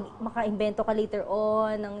naisip maka-invento ka later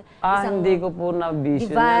on ng isang hindi ko po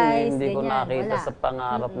na-vision device, yan. Hindi ko ganyan. nakita Wala. sa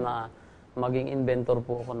pangarap na maging inventor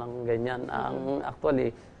po ako ng ganyan.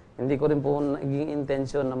 Actually, hindi ko rin po naging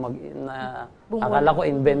intention na akala ko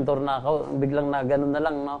inventor na ako, biglang na ganun na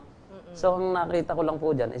lang, no? So, ang nakita ko lang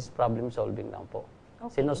po dyan is problem solving lang po.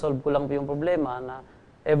 Okay. Sinosolve ko lang po yung problema na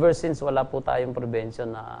ever since wala po tayong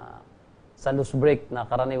prevention na sa loose brake na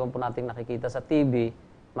karaniwan po nating nakikita sa TV,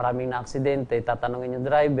 maraming na-aksidente, tatanungin yung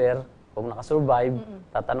driver kung nakasurvive,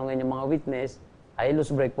 tatanungin yung mga witness, ay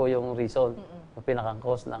loose brake po yung reason, yung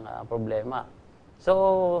pinaka-cause ng problema.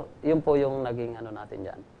 So, yun po yung naging natin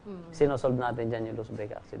dyan. Sinosolve natin dyan yung loose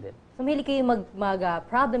brake accident. So, mahilig kayo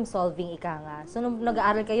problem solving, ika nga. So, nung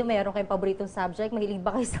nag-aaral kayo, mayroon kayong paboritong subject? Mahilig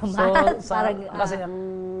ba kayo sa math? Kasi ang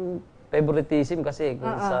favoritism kasi,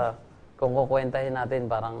 kung kukwentahin natin,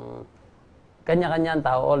 parang kanya-kanya ang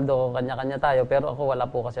tao, although kanya-kanya tayo, pero ako wala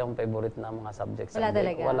po kasi akong favorite na mga subjects. Wala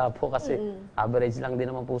talaga? Wala po kasi average lang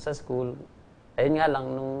din naman po sa school. Ayun nga lang,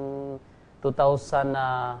 nung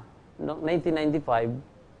 1995,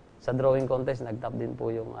 sa drawing contest, nag-top din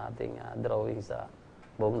po yung ating drawing sa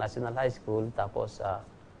buong National High School. Tapos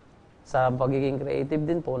sa pagiging creative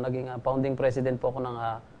din po, naging founding president po ako ng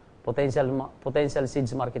Potential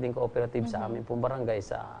Seeds Marketing Cooperative sa aming pong barangay,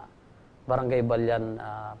 sa Barangay Balyan,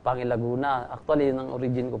 Laguna. Actually, yun ang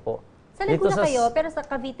origin ko po. Sa Laguna kayo, pero sa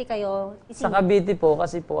Cavite kayo? Sa Cavite po,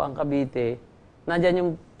 kasi po ang Cavite, nandyan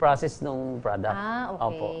yung process ng product. Okay.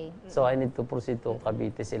 Opo. So, I need to proceed to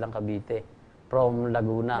Cavite, silang Cavite. From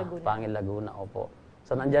Laguna. Laguna, opo.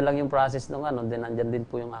 So, nandyan lang yung process nung then nandyan din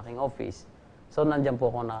po yung aking office. So, nandyan po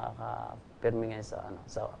ako nakaka-permi ngayon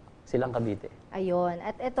sa silang Cavite. Ayun.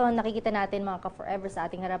 At ito, nakikita natin mga ka-forever sa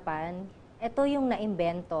ating harapan. Ito yung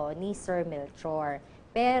naimbento ni Sir Melchor.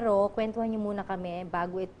 Pero, kwentuhan niyo muna kami,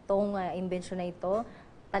 bago itong invention na ito,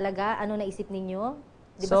 talaga, ano naisip ninyo?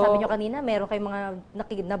 Di ba sabi niyo kanina, meron kayong mga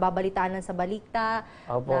nababalitaan sa balita,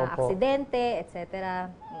 aksidente, etc.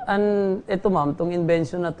 And ito ma'am, itong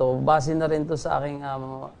invention na to, base na rin to sa aking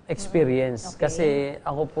experience. Kasi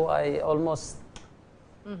ako po ay almost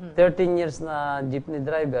 13 years na jeepney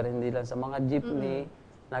driver, hindi lang sa mga jeepney,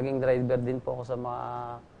 naging driver din po ako sa mga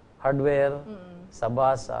hardware, sa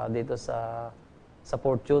bus, dito sa sa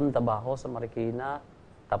Fortune, Tabaco, sa Marikina,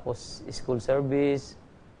 tapos school service,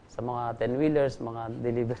 sa mga 10-wheelers, mga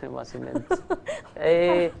delivery mga cements.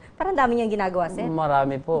 Parang dami niyang ginagawa, sir.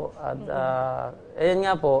 Marami po. At ayun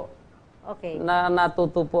nga po, Okay.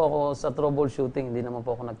 natuto po ako sa troubleshooting. Hindi naman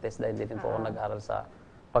po ako nag-test dahil hindi rin po ako nag-aral sa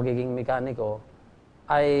pagiging mekaniko.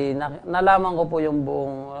 Ay nalaman ko po yung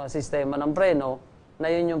buong sistema ng preno na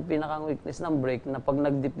yun yung pinaka-weakness ng brake na pag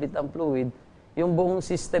nag-deplete ang fluid, yung buong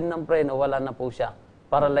system ng preno wala na po siya.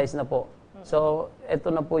 Paralyzed na po. So,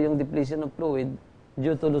 ito na po yung depletion of fluid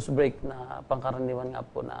due to loose brake na pangkaraniwan nga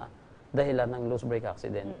po na dahilan ng loose brake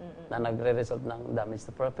accident na nagre-result ng damage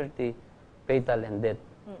to property, fatal, and death.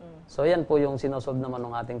 So, yan po yung sinosolve naman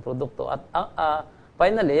ng ating produkto. At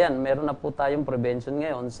finally, yan, meron na po tayong prevention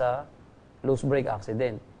ngayon sa loose brake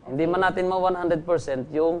accident. Hindi man natin 100%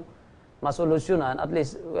 yung masolusyonan, at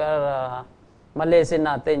least malesen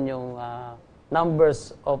natin yung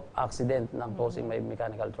numbers of accident ng causing may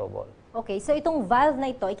mechanical trouble. Okay, so itong valve na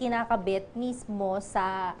ito ay kinakabit mismo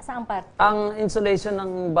sa saang parte? Ang installation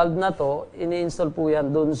ng valve na to, ini-install po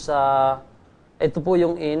yan dun sa, ito po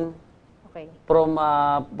yung in, Okay. from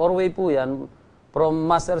four-way po yan, from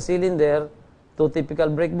master cylinder to typical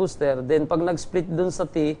brake booster. Then pag nag-split dun sa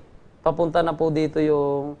T, papunta na po dito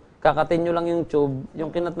yung, kakatin nyo lang yung tube,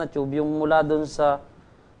 yung kinat na tube, yung mula dun sa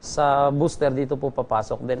booster dito po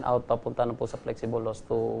papasok, then out, papunta na po sa flexible hose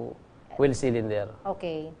to wheel cylinder.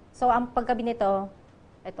 Okay. So, ang pagkabi nito,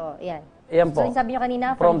 ito, yan. Ayan po. So, yung sabi nyo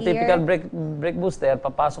kanina, from here, typical brake booster,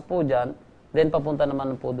 papasok po dyan, then papunta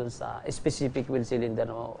naman po dun sa specific wheel cylinder,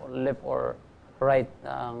 no, left or right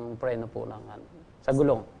ang preno po ng sa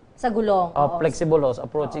gulong. sa gulong. Oo. Flexible hose,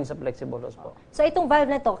 approaching sa flexible hose po. So, itong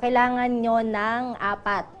valve na to, kailangan nyo ng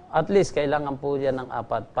 4. At least, kailangan po yan ng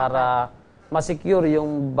 4 para ma-secure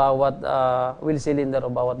yung bawat wheel cylinder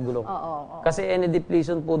o bawat gulong. Oo. Kasi any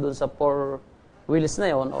depletion po dun sa 4 wheels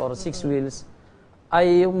na yon or 6 wheels,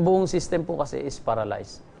 ay yung buong system po kasi is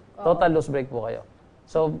paralyzed. Total loose brake po kayo.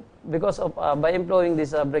 So, because of, by employing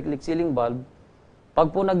this brake leak sealing valve,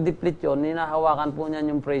 pag po nag-deplete yun, hinahawakan po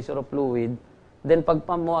niyan yung pressure of fluid, then pag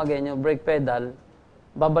pump mo again yung brake pedal,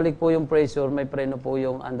 babalik po yung pressure, may preno po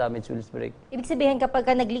yung undamaged wheels brake. Ibig sabihin, kapag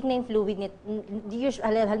nag-leak na yung fluid,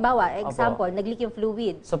 halimbawa, example, nag-leak yung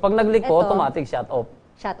fluid. So, pag nag-leak po, Ito, automatic shut off.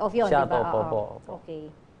 Shut off yun, Shut di ba? off, Oo. opo. Okay.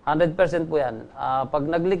 100% po yan. Pag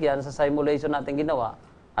nag-leak yan, sa simulation natin ginawa,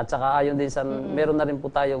 at saka ayon din sa, meron na rin po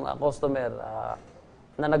tayong customer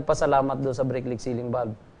na nagpasalamat doon sa brake leak sealing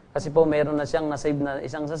valve. Kasi po meron na siyang nasave na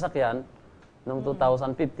isang sasakyan noong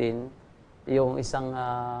 2015, yung isang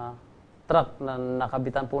truck na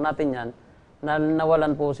nakabitan po natin yan, na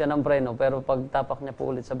nawalan po siya ng preno, pero pag tapak niya po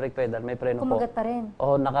ulit sa brake pedal, may preno po. Kumagat pa rin.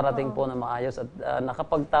 O nakarating po na maayos at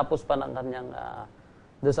nakapagtapos pa ng kanyang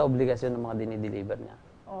doon sa obligasyon ng mga dinideliver niya.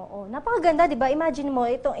 Oo. Napakaganda, di ba? Imagine mo,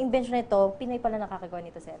 itong invention na ito, Pinoy pala nakakagawa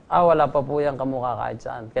nito, sir. Wala pa po yan kamukha kahit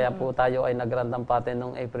saan. Kaya po tayo ay nag-grant ng patent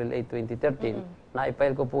noong April 8, 2013.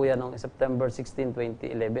 Na-file ko po yan noong September 16,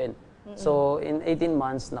 2011. So, in 18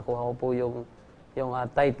 months, nakuha ko po yung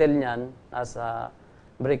title niyan as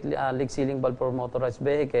brake leak sealing valve for motorized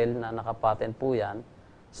vehicle na nakapatent po yan.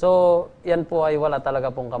 So, yan po ay wala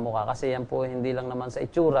talaga pong kamukha kasi yan po hindi lang naman sa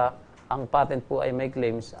itsura, ang patent po ay may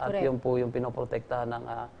claims at Correct. yun po yung pinoprotektahan ng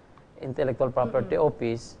Intellectual Property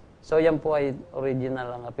Office. So, yan po ay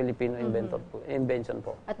original ang Filipino invention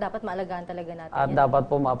po. At dapat maalagaan talaga natin At yan.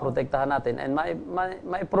 dapat po maprotektahan natin and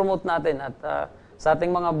ma-promote natin at sa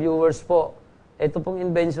ating mga viewers po, ito pong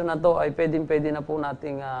invention na to ay pwedeng-pwede na po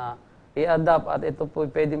nating i-adapt at ito po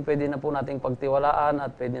pwedeng-pwede na po nating pagtiwalaan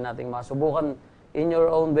at pwede nating masubukan in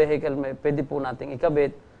your own vehicle, pwede po nating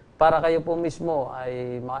ikabit para kayo po mismo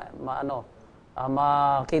ay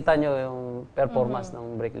makita nyo yung performance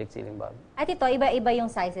ng brake leak sealing valve. At ito, iba-iba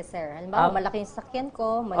yung sizes, sir. Halimbawa, malaki yung sasakyan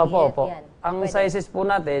ko, maliit, Opo. yan. Ang Pwede. sizes po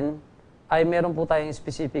natin ay meron po tayong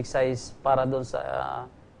specific size para doon sa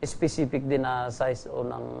specific din na size o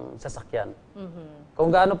ng sasakyan.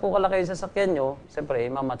 Kung gaano po kalaki yung sasakyan nyo, siyempre,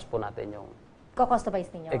 ma-match po natin yung Ko-customize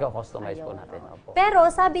ninyo. i-customize po Ayun, natin. oo. Opo. Pero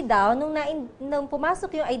sabi daw, nung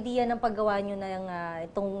pumasok yung idea ng paggawa nyo ng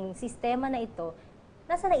itong sistema na ito,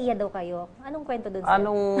 nasa naiya daw kayo? Anong kwento doon, sir?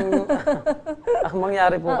 Ang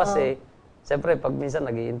mangyari po kasi, siyempre, pag minsan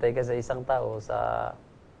naghihintay ka sa isang tao,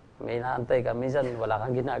 may inaantay ka, minsan wala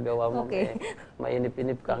kang ginagawa mo, Okay.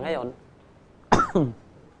 mainip-inip ka ngayon.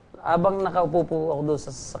 Abang nakaupo po ako doon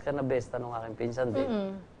sa sasakyan na Besta nung aking pinsan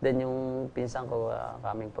din. Then yung pinsan ko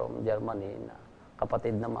coming from Germany, na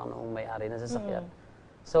kapatid naman nung may-ari ng sasakyan.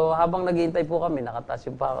 So habang naghihintay po kami, nakataas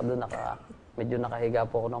yung pa ako doon, medyo nakahiga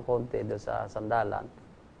po ako ng konti doon sa sandalan.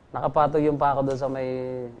 Nakapatog yung pa ako doon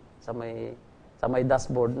sa sa may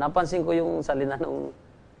dashboard. Napansin ko yung salina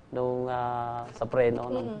sa preno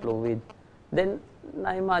ng fluid. Then,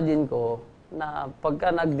 na-imagine ko na pagka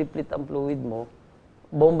nag-deplete ang fluid mo,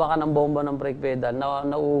 bomba ka ng bomba ng brake pedal,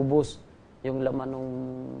 nauubos yung laman ng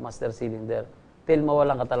master cylinder. Till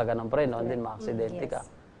mawalan ka talaga ng preno and then ma-aksidente ka.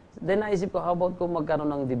 Then naisip ko, how about kung magkaroon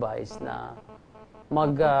ng device na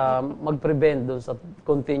mag-prevent doon sa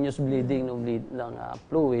continuous bleeding ng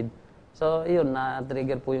fluid. So, yun,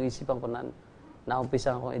 na-trigger po yung isipan ko na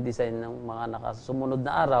naumpisan kong i-design ng mga nakasumunod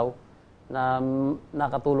na araw na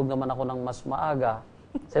nakatulog naman ako ng mas maaga.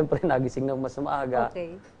 Siyempre, nagising ng mas maaga.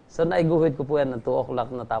 Okay. So, naiguhit ko po yan ng 2 o'clock,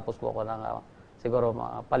 natapos po ako ng siguro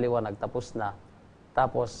paliwanag, tapos na.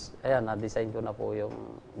 Tapos, ayan, na-design ko na po yung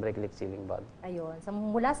brake leak sealing valve. Ayun. So,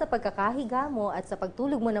 mula sa pagkakahiga mo at sa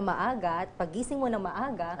pagtulog mo na maaga at pagising mo na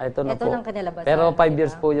maaga, ito ng kinalabasan. Pero 5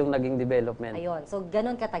 years po yung naging development. Ayun. So,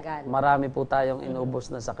 ganun katagal. Marami po tayong inubos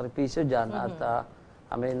na sakripisyo dyan at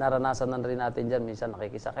may naranasan na rin natin dyan. Minsan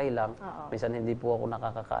nakikisakay lang, minsan hindi po ako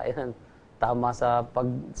nakakakain. Tama sa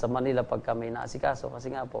Manila pag kami naasikaso. Kasi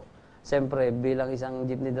nga po, siyempre bilang isang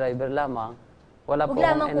jeepney driver lamang, wala po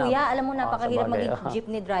lamang kuya, alam mo napakahirap maging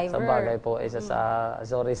jeepney driver. Sa bagay po, isa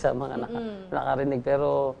sorry sa mga nakarinig.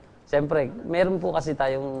 Pero, siyempre, meron po kasi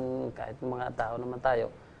tayong, kahit mga tao naman tayo,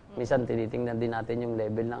 minsan tinitingnan din natin yung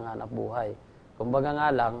level ng hanap buhay. Kumbaga nga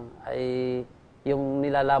lang, ay yung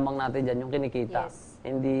nilalamang natin dyan, yung kinikita. Yes.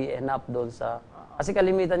 Hindi enough doon sa... Kasi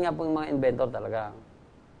kalimitan nga po yung mga inventor talaga.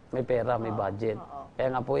 May pera, may budget. Kaya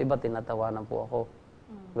nga po iba, tinatawanan po ako.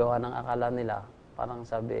 Gawa ng akala nila, parang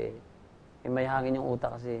sabi, may hangin yung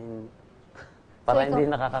utak kasi para hindi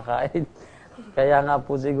nakakakain. Kaya nga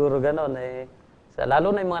po siguro gano'n. Lalo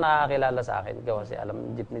na yung mga nakakilala sa akin. Kasi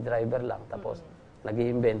alam, jeepney driver lang. Tapos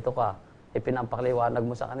nag-iimbento ka. Pinampakaliwanag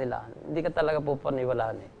mo sa kanila. Hindi ka talaga po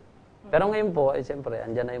paniwalaan Pero ngayon po, siyempre,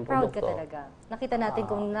 andyan na yung produkto. Proud ka talaga. Nakita natin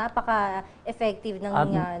kung napaka-effective ng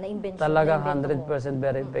na-invention. Talagang 100%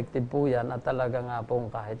 very effective po yan. At talaga nga po,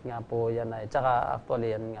 kahit nga po yan. Tsaka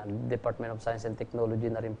actually, yan nga, Department of Science and Technology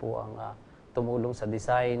na rin po ang tumulong sa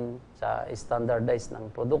design, sa standardize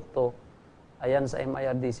ng produkto. Ayan, sa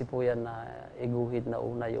MIRDC po yan na iguhit na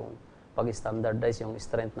una yung pag-standardize, yung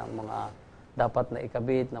strength ng mga dapat na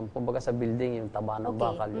ikabit, ng kumbaga sa building, yung taba ng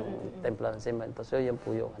bakal, yung templa ng semento. So, yan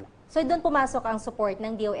po yung So, doon pumasok ang support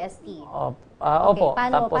ng DOST? Opo.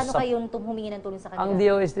 Paano kayo humingi ng tulong sa kanila? Ang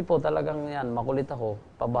DOST po talagang yan, makulit ako.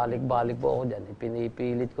 Pabalik-balik po ako dyan.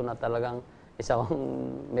 Pinipilit ko na talagang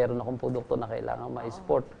meron akong produkto na kailangan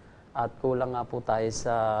ma-export. At kulang nga po tayo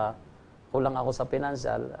kulang ako sa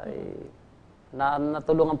financial, ay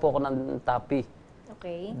natulungan po ako ng TAPI,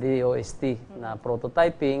 DOST, na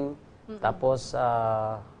prototyping, tapos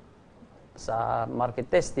sa market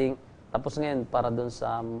testing, tapos ngayon para doon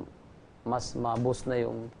sa mas ma-boost na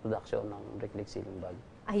yung production ng brake leak sealing valve.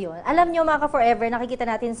 Ayun. Alam nyo mga ka-forever, nakikita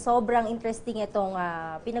natin sobrang interesting itong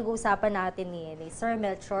pinag-uusapan natin ni Sir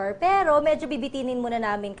Melchor. Pero medyo bibitinin muna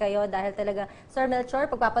namin kayo dahil talaga, Sir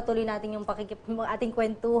Melchor, pagpapatuloy natin yung ating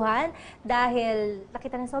kwentuhan dahil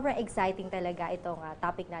nakita na sobrang exciting talaga itong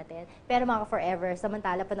topic natin. Pero mga ka-forever,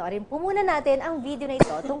 samantala panoorin po muna natin ang video na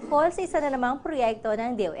ito tungkol sa isa na namang proyekto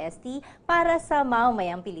ng DOST para sa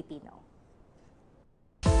mamamayang Pilipino.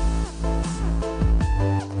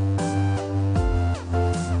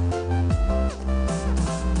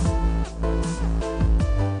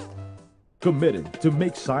 Committed to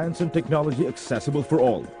make science and technology accessible for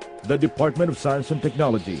all, the Department of Science and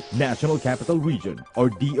Technology, National Capital Region, or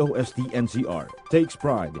DOST-NCR, takes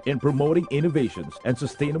pride in promoting innovations and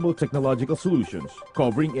sustainable technological solutions,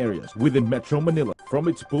 covering areas within Metro Manila. From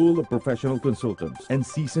its pool of professional consultants and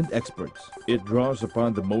seasoned experts, it draws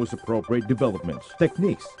upon the most appropriate developments,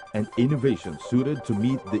 techniques, and innovations suited to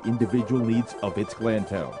meet the individual needs of its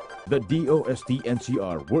clientele. The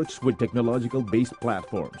DOST-NCR works with technological-based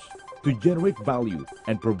platforms to generate value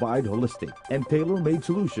and provide holistic and tailor-made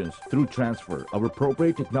solutions through transfer of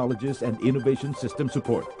appropriate technologies and innovation system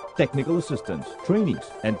support, technical assistance, trainings,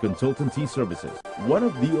 and consultancy services. One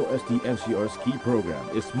of DOST-NCR's key program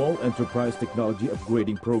is Small Enterprise Technology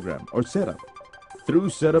Upgrading Program, or SETUP. Through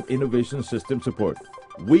SETUP Innovation System Support,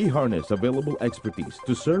 we harness available expertise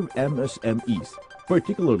to serve MSMEs,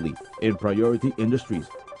 particularly in priority industries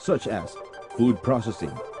such as food processing,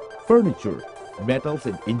 furniture, metals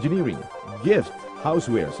and engineering, gifts,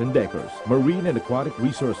 housewares and decors, marine and aquatic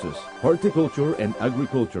resources, horticulture and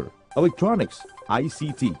agriculture, electronics,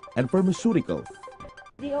 ICT, and pharmaceutical.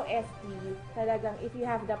 DOST, talagang if you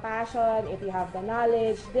have the passion, if you have the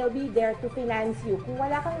knowledge, they'll be there to finance you. Kung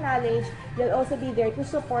wala kang knowledge, they'll also be there to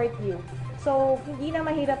support you So, hindi na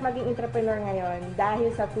mahirap maging entrepreneur ngayon dahil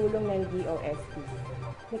sa tulong ng DOST.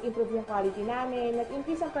 Nag-improve yung quality namin,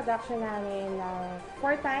 nag-increase ang production namin ng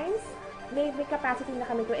 4 times. May capacity na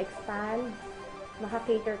kami to expand.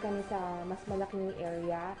 Maka-cater kami sa mas malaking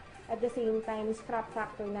area. At the same time, scrap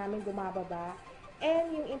factor namin bumababa. And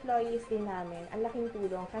yung employees din namin, ang laking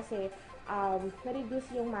tulong kasi na-reduce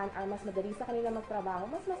yung man-hour, mas madali sa kanila magtrabaho,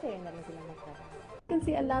 mas masaya naman sila magtrabaho. You can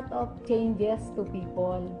see a lot of changes to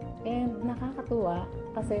people. And nakakatuwa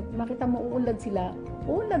kasi makita mo uunlad sila.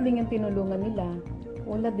 Uunlad din yung tinulungan nila.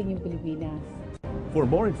 Uunlad din yung Pilipinas. For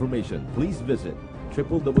more information, please visit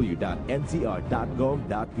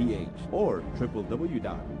www.ncr.gov.ph or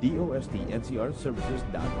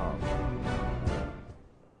www.dostncrservices.com.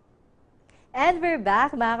 And we're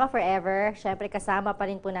back, mga ka-forever. Siyempre, kasama pa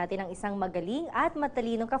rin po natin ang isang magaling at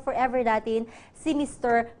matalinong ka-forever natin, si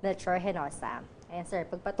Mr. Melchor Henosa. Ayan, sir,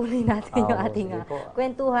 pagpatuloy natin yung ating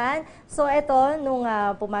kwentuhan. So, ito, nung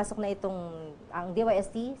pumasok na ang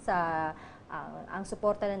DOST sa ang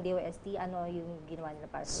suporta ng DOST, ano yung ginawa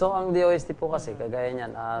nila para sa So, ang DOST po kasi, kagaya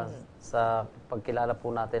niyan, sa pagkilala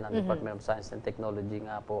po natin ang Department of Science and Technology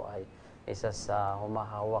nga po ay isa sa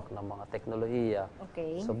humahawak ng mga teknolohiya.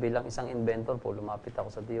 Okay. So, bilang isang inventor po, lumapit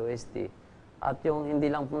ako sa DOST. At yung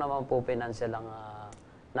hindi lang po naman po financial lang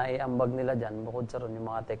naiambag nila dyan, bukod sa ron yung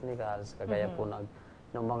mga technicals, kagaya po ng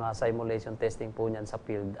mga simulation testing po niyan sa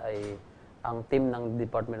field ay ang team ng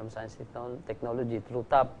Department of Science and Technology through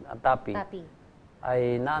TAPI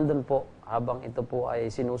ay naandun po habang ito po ay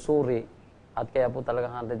sinusuri at kaya po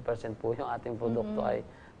talagang 100% po yung ating produkto ay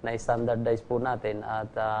na-standardize po natin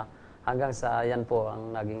at hanggang sa yan po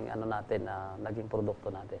ang naging naging produkto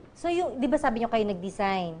natin. So, di ba sabi nyo kayo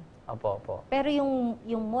nag-design? Opo. Pero yung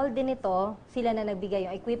molde nito, sila na nagbigay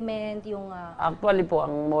yung equipment, Actually po,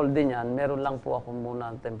 ang molde niyan, meron lang po ako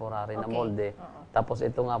muna temporary na molde. Tapos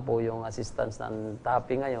ito nga po yung assistance ng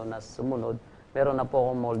TAPI ngayon na sumunod. Meron na po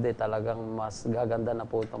akong molde, talagang mas gaganda na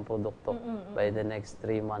po itong produkto by the next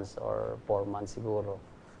 3 months or 4 months siguro.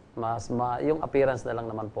 Yung appearance na lang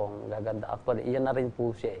naman po ang gaganda. Actually, iyan na rin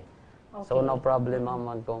po siya eh. Okay. So, no problem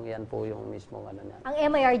naman kung yan po yung mismo niya. Ang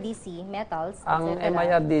MIRDC, metals? Ang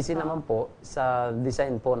MIRDC naman po, sa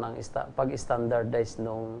design po ng pag-standardize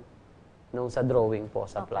nung sa drawing po,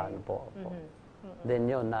 sa plano po. Then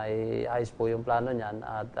yun, naiayos po yung plano niyan.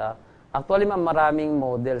 At actually, ma'am, maraming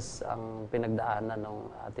models ang pinagdaanan ng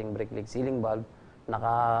ating brick-leak ceiling valve.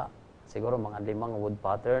 Siguro mga 5 wood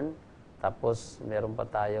pattern. Tapos, meron pa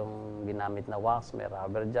tayong ginamit na wax, may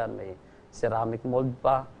rubber dyan, may ceramic mold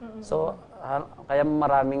pa. So, kaya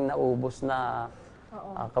maraming naubos na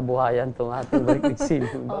kabuhayan itong ating brick-leak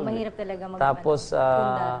ceiling valve. Mahirap talaga Tapos,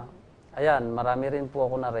 ayan, marami rin po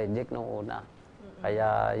ako na-reject nung una.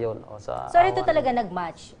 Kaya yun. So, ito talaga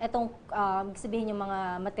nag-match? Itong, sabihin yung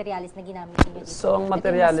mga materialis na ginamit niyo dito? So, ang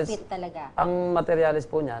materialis, ito yung mas fit talaga? Ang materialis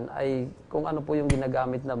po niyan ay kung ano po yung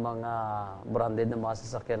ginagamit ng mga branded na mga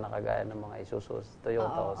sasakyan na kagaya ng mga Isuzu,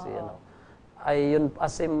 Toyota o ay yun,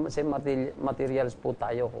 same materials po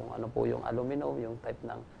tayo kung ano po yung aluminum, yung type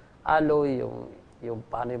ng alloy, yung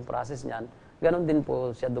paano yung process niyan. Ganon din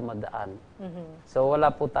po siya dumadaan. So,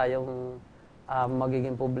 wala po tayong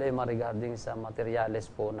magiging problema regarding sa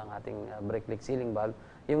materials po ng ating brick-leak ceiling valve.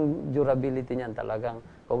 Yung durability niyan talagang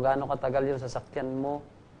kung gaano katagal yung sasakyan mo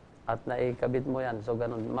at naikabit mo yan. So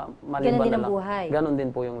ganun, maliban din na ang lang. buhay. Ganun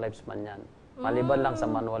din po yung lifespan niyan. Maliban lang sa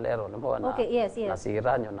manual error. Yes.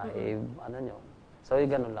 Nasira nyo, nyo. So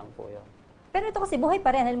ganun lang po yun. Pero ito kasi buhay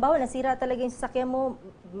pa rin. Halimbawa, nasira talaga yung sasakyan mo,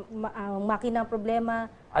 ang makina ang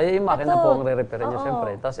problema. Ay, yung makina po ang re-repair nyo,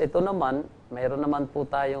 siyempre. Tapos ito naman, mayroon naman po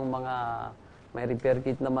tayong may repair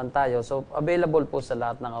kit naman tayo. So, available po sa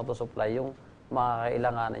lahat ng auto supply yung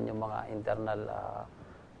makakailanganin yung mga internal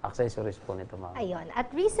accessories po nito, ma'am. Ayun. At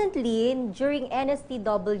recently, during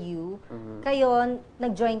NSTW, kayo,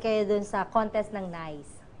 nag-join kayo dun sa contest ng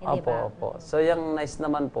NICE. Hindi ba? Opo. So, yung NICE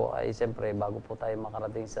naman po ay siyempre bago po tayo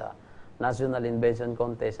makarating sa National Invention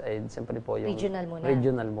Contest ay siyempre po yung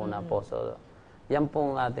regional muna po. So, yan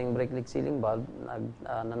pong ating brick-leak ceiling valve,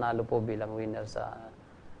 nanalo po bilang winner sa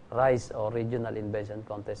RISE o Regional Invention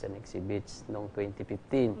Contest and Exhibits noong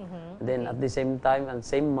 2015. Then at the same time and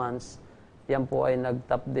same months, yan po ay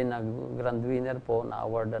nag-top din, nag-grand winner po,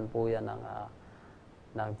 na-awardan po yan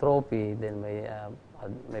ng trophy. Then may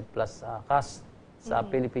plus cash sa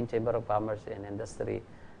Philippine Chamber of Commerce and Industry.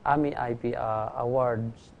 AMI IP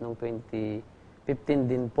Awards noong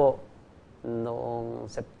 2015 din po,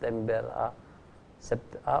 noong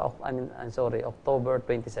October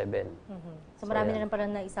 27. So marami na pala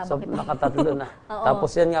na isama. So nakatatlo na.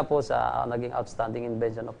 Tapos yan nga po sa naging Outstanding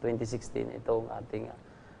Invention of 2016, itong ating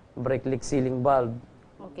brick-leak ceiling valve.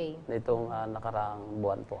 Okay. nitong nakaraang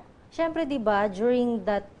buwan po. Siyempre, di ba, during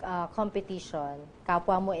that competition,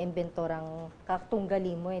 kapwa mo inventor ang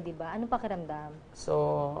katunggali mo, di ba? Ano pakiramdam?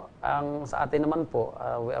 So, sa atin naman po,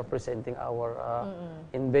 we are presenting our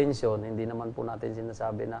invention. Hindi naman po natin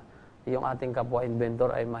sinasabi na yung ating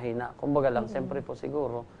kapwa-inventor ay mahina. Kumbaga lang, siyempre po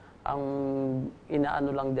siguro, ang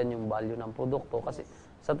inaano lang din yung value ng produkto. Kasi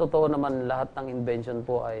sa totoo naman, lahat ng invention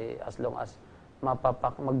po ay as long as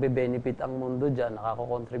magbe-benefit ang mundo dyan,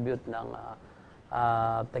 nakako-contribute ng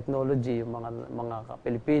technology, yung mga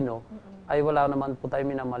Pilipino, ay wala naman po tayo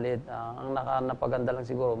minamaliit. Ang napaganda lang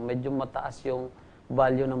siguro, medyo mataas yung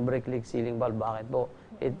value ng brake sealing valve. Bakit po?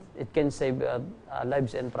 It can save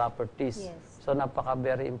lives and properties. Yes. So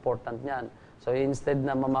napaka-very important niyan. So instead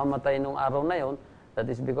na mamamatay nung araw na yon, that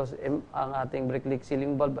is because ang ating brake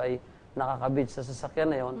sealing valve ay nakakabit sa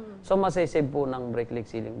sasakyan na yon. So masasave po ng brake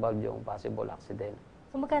sealing valve yung possible accident.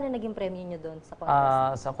 So, magkano naging premyo nyo doon sa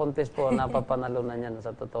contest? Sa contest po, napapanalo na niyan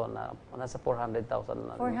sa totoo na nasa 400,000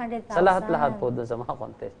 na. 400,000? Sa lahat-lahat po doon sa mga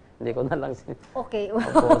contest. Hindi ko na lang Okay.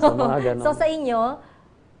 Opo, sa mga ganun. So, sa inyo,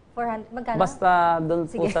 400, magkano? Basta doon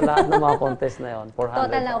po sa lahat ng mga contest na yon, 400,000.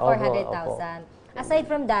 Total na Opo. 400,000. Aside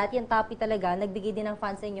from that, yung topic talaga, nagbigay din ng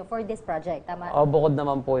funds sa inyo for this project, tama? Bukod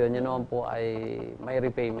naman po yun. Yun naman po ay may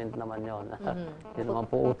repayment naman yun. Yun naman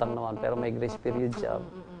po utang naman. Pero may grace period siya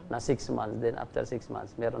na 6 months. Then after 6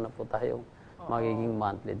 months, meron na po tayong magiging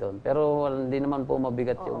monthly doon. Pero hindi naman po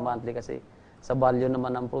mabigat yung monthly kasi sa value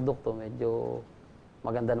naman ng produkto, medyo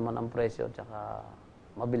maganda naman ang presyo. Tsaka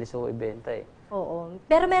mabilis po ibenta eh. Oo.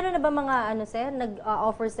 Pero meron na ba mga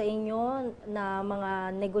nag-offer sa inyo na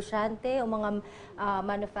mga negosyante o mga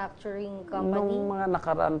manufacturing company? Nung mga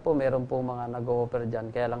nakaraan po, meron po mga nag-offer dyan.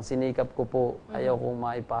 Kaya lang sinikap ko po, ayaw kong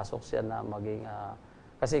maipasok siya na maging...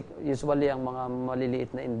 kasi usually ang mga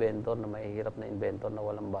maliliit na inventor, na mahihirap na inventor na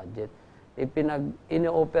walang budget,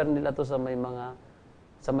 ini-offer nila to sa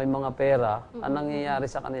may mga pera, ang nangyayari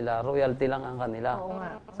sa kanila, royalty lang ang kanila. Oo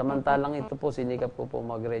nga. Samantalang ito po, sinikap ko po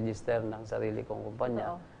mag-register ng sarili kong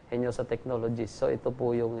kumpanya, Henyosa Technologies. So ito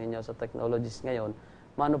po yung Henyosa Technologies ngayon,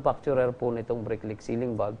 manufacturer po nitong brake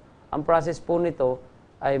sealing valve. Ang process po nito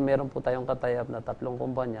ay meron po tayong katayap na 3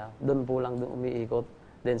 kumpanya, doon po lang umiikot,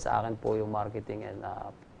 then sa akin po yung marketing and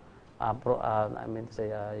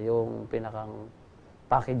yung pinakang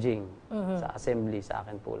packaging sa assembly, sa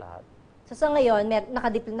akin po lahat. So sa ngayon,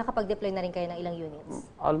 nakapag-deploy na rin kayo ng ilang units?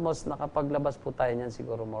 Almost nakapaglabas po tayo niyan,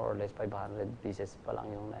 siguro more or less 500 pieces pa lang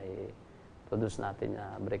yung nai-produce natin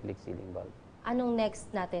na brake sealing valve. Anong next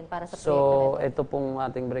natin para sa proyekto So, natin? ito pong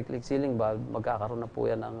ating brake sealing valve, magkakaroon na po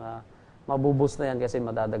yan ng mabubus na yan kasi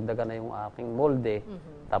madadagdagan na yung aking molde.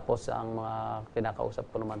 Tapos ang mga kinakausap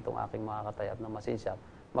ko naman itong aking mga katayap na machine shop,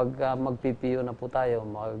 mag-PPO na po tayo,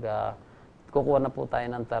 kukuha na po tayo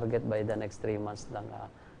ng target by the next 3 months lang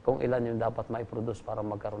kung ilan yung dapat mai-produce para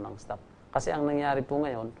magkaroon ng stock. Kasi ang nangyari po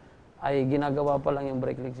ngayon, ay ginagawa pa lang yung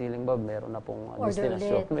brake sealing valve, meron na pong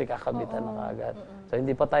destinasyon, may kakabitan na kaagad. So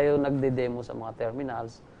hindi pa tayo nagde-demo sa mga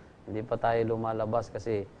terminals, hindi pa tayo lumalabas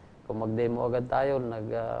kasi kung mag-demo agad tayo,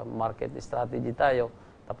 nag-market strategy tayo,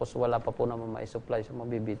 tapos wala pa po naman mai-supply, so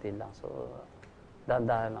mabibitin lang. So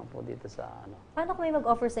dahan-dahan lang po dito sa Paano kung may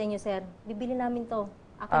mag-offer sa inyo, sir? Bibili namin to.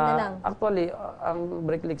 Akin na lang. Actually, ang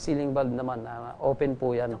brake sealing valve naman, open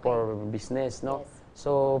po yan for business, no? Yes. So,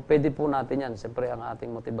 pwede po natin yan. Siyempre, ang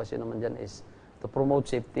ating motivasyon naman dyan is to promote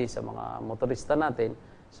safety sa mga motorista natin.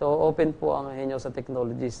 So, open po ang Henyosa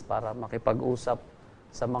Technologies para makipag-usap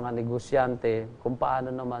sa mga negosyante kung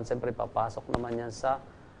paano naman, siyempre, papasok naman yan sa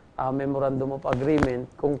Memorandum of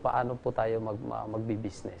Agreement kung paano po tayo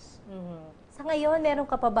magbi-business. Sa ngayon, meron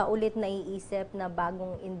ka pa ba ulit naiisip na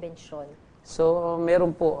bagong inbensyon? So,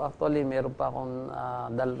 meron po, actually, meron pa akong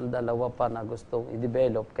dalawa pa na gustong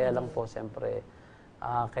i-develop. Kaya lang po, siyempre,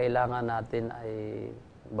 kailangan natin ay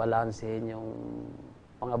balansehin yung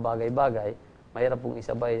mga bagay-bagay. Mahirap pong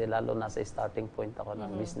isabay, lalo na sa starting point ako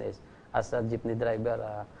ng business. As a jeepney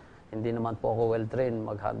driver, hindi naman po ako well-trained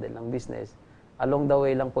mag-handle ng business. Along the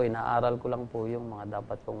way lang po, inaaral ko lang po yung mga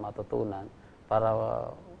dapat kong matutunan para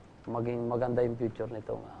maging maganda yung future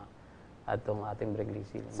nitong atong ating brake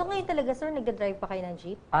sealing. So ngayon talaga, sir, nagda-drive pa kayo ng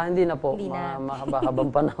jeep? Hindi na po. Hindi na.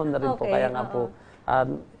 Mahaba-habang panahon na rin po. Okay, Kaya nga po,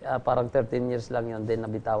 parang 13 years lang yun. Then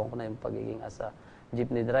nabitawan ko na yung pagiging as a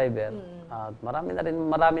jeepney driver. At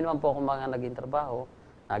marami naman po akong mga naging trabaho.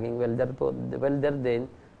 Naging welder din.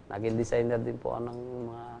 Naging designer din po ng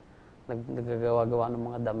mga naggagawa-gawa ng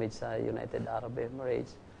mga damit sa United Arab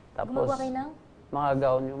Emirates. Tapos, Gumagawa kayo ng? mga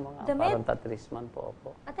gown yung mga Damit? parang tatrisman po ako.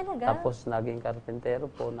 Talaga? Tapos naging karpentero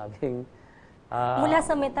po, naging... Mula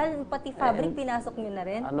sa metal, pati fabric, pinasok nyo na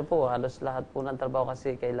rin? Ano po, halos lahat po ng trabaho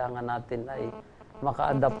kasi kailangan natin ay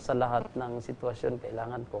maka-adapt sa lahat ng sitwasyon.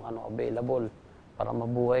 Kailangan kung ano available para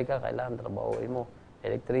mabuhay ka, kailangan trabahoin mo.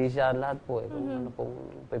 Electrician, lahat po kung ano pong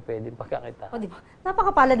pwedeng pagkakita. O, di ba?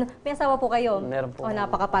 Napakapalad. May asawa po kayo? Meron po. O,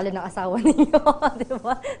 napakapalad ng asawa ninyo. Di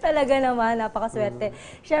ba? Talaga naman, napakaswerte.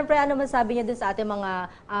 Siyempre, ano masabi niyo dun sa ating mga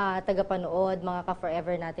tagapanood, mga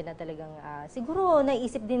ka-forever natin na talagang siguro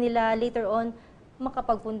naisip din nila later on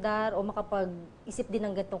makapagpundar o makapag-isip din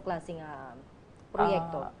ng ganitong klaseng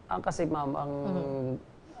proyekto? Ang kasi ma'am,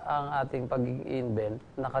 ang ating pag-invent,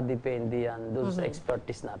 nakadepende yan doon sa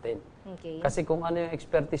expertise natin. Okay. Kasi kung ano yung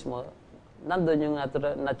expertise mo, nandun yung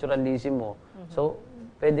naturalism mo. So,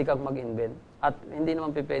 pwede kang mag-invent. At hindi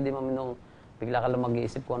naman pwede ma'am nung bigla ka lang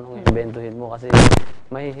mag-iisip kung anong inventuhin mo kasi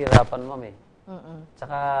mahihirapan ma'am eh.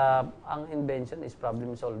 Tsaka, ang invention is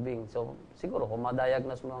problem solving. So, siguro kung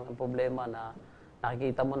ma-diagnose mo ang problema na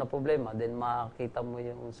nakikita mo na problema, then makikita mo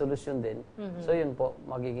yung solusyon din. So yun po,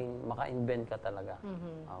 magiging maka-invent ka talaga.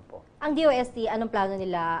 Opo. Ang DOST, anong plano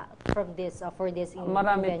nila from this for this invention?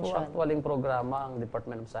 Marami po actualing programa ang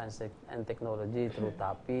Department of Science and Technology through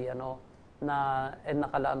TAPI, na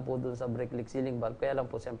nakalaan po dun sa brake sealing valve. Kaya lang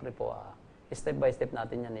po, siyempre po, step by step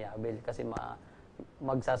natin yan i-avail kasi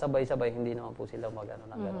magsasabay-sabay, hindi naman po sila mag-ano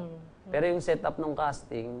na gano'n. Pero yung setup ng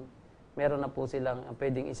casting, meron na po silang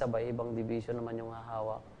pwedeng isabay, ibang division naman yung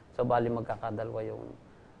hahawak. So, bali magkakadalwa yung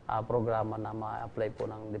programa na ma-apply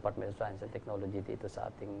po ng Department of Science and Technology dito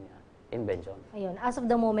sa ating invention. Ayun. As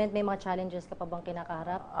of the moment, may mga challenges ka pa bang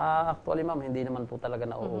kinakaharap? Actually, ma'am, hindi naman po talaga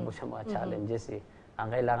nauubos yung mga challenges.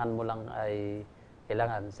 Ang kailangan mo lang ay,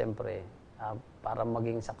 siyempre, para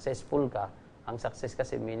maging successful ka, ang success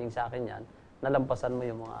kasi meaning sa akin yan, nalampasan mo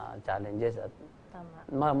yung mga challenges at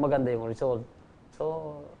maganda yung result.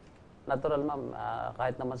 So, natural ma'am,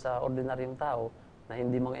 kahit naman sa ordinaryong tao na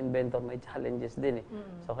hindi mga inventor may challenges din eh.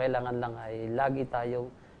 So kailangan lang ay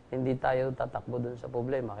hindi tayo tatakbo dun sa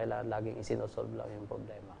problema, kailangan laging isinosolve lang yung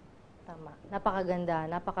problema. Tama. Napakaganda.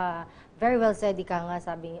 Very well said, ika nga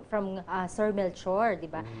sabi, from Sir Melchor, di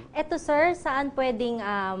ba? Eto sir, saan pwedeng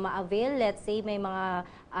ma-avail? Let's say may mga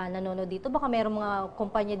nanonood dito. Baka mayroong mga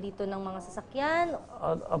kumpanya dito ng mga sasakyan.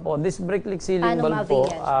 Opo, this brake sealing valve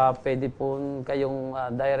po, pwede po kayong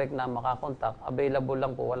direct na makakontak. Available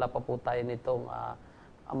lang po, wala pa po tayo nitong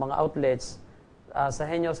mga outlets. Sa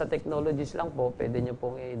Henyo sa Technologies lang po, pwede nyo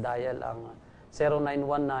pong i-dial ang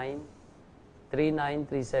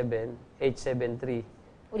 0919-3937-873.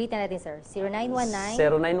 Ulitin natin, sir. 0919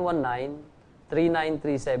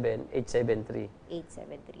 0919-3937-873.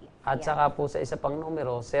 873. At saka po sa isa pang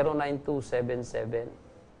numero,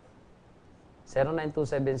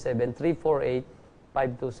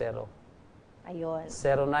 0927-348-520. Ayun.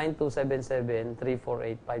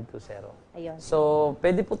 0927-348-520. Ayun. So,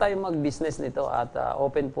 pwede po tayo mag-business nito at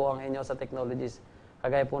open po ang inyo sa technologies.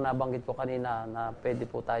 Kagaya po nabanggit ko kanina na pwede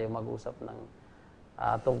po tayo mag-usap ng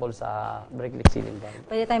tungkol sa brake sealing valve.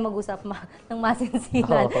 Pwede tayo mag-usap ng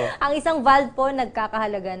masinsinan. Ang isang valve po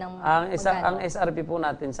nagkakahalaga ng ang SRP po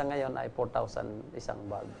natin sa ngayon ay 4,000 isang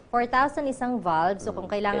valve. 4,000 isang valve. So kung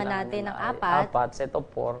kailangan natin ng apat, set of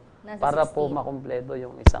 4 16. para po makumpleto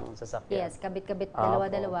yung isang sasakyan. Yes, kabit-kabit,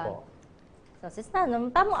 dalawa-dalawa. So sis na,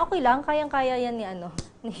 tamang okay lang, kayang-kaya yan ni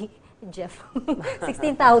Jeff.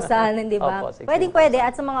 16,000, hindi ba? Pwedeng-pwede.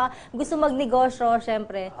 At sa mga gusto magnegosyo,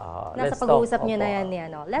 syempre, nasa pag-uusap nyo na yan ni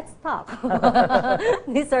Let's talk.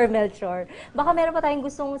 Ni Sir Melchor. Baka meron pa tayong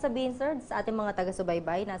gustong sabihin, sir, sa ating mga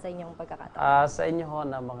taga-subaybay, nasa inyong pagkakataon. Sa inyo ho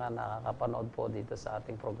na mga nakakapanood po dito sa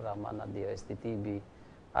ating programa na DOSTv,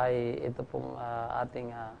 ay ito pong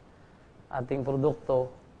ating produkto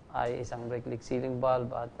ay isang brake sealing valve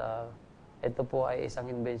at ito po ay isang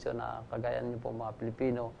invention na kagaya niyo po mga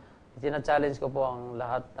Pilipino. Sina-challenge ko po ang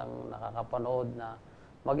lahat ng nakakapanood na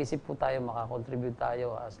mag-isip po tayo, makakontribute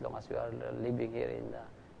tayo as long as we are living here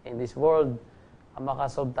in this world.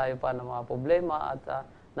 Makasolve tayo pa ng mga problema at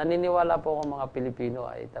naniniwala po ako mga Pilipino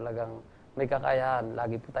ay talagang may kakayahan.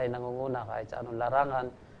 Lagi po tayo nangunguna kahit sa anong larangan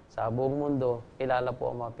sa buong mundo, kilala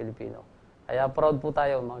po ang mga Pilipino. Kaya proud po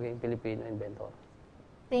tayo maging Filipino inventor.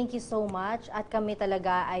 Thank you so much. At kami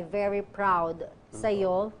talaga ay very proud sa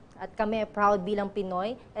iyo. At kami proud bilang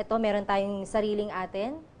Pinoy. Ito, meron tayong sariling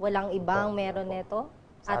atin. Walang ibang meron nito.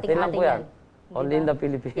 Sa atin lang po yan. Only in the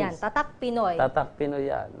Philippines. Yan, Tatak Pinoy. Tatak Pinoy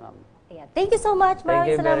yan, ma'am. Ayan. Thank you so much.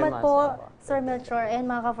 Maraming salamat po, Sir Melchor and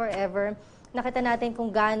mga ka-forever. Nakita natin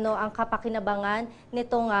kung gaano ang kapakinabangan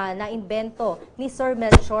nitong na-invento ni Sir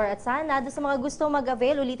Melchor. At sana, doon sa mga gusto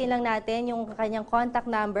mag-avail, ulitin lang natin yung kanyang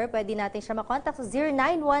contact number. Pwede natin siya makontak sa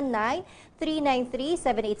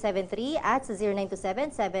 0919-393-7873 at sa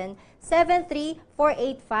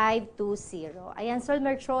 0927-773-48520. Ayan, Sir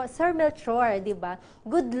Melchor, di ba?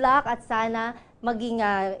 Good luck at sana maging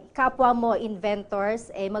kapwa mo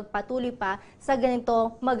inventors, magpatuloy pa sa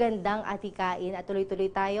ganito magandang atikain at tuloy-tuloy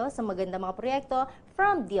tayo sa magandang mga proyekto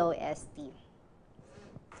from DOST.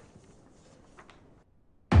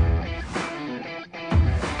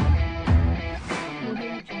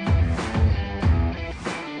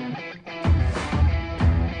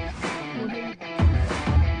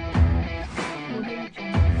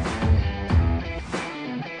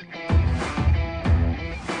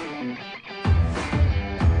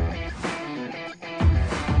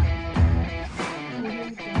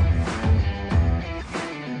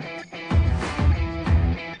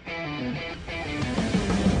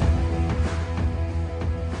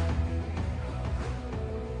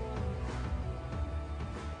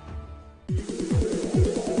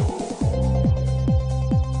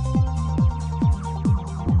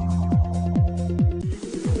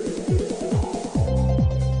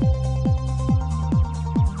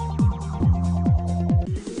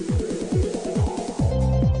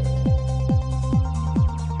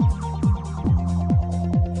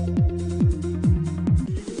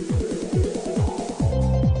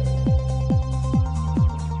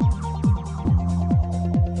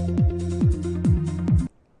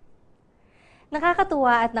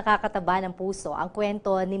 Nakakatuwa at nakakataba ng puso ang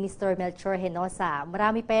kwento ni Mr. Melchor Henosa.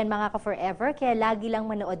 Marami pa yan mga ka-forever, kaya lagi lang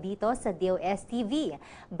manood dito sa DOSTv.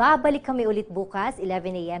 Babalik kami ulit bukas,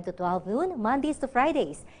 11 a.m. to 12 noon, Mondays to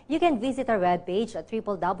Fridays. You can visit our webpage at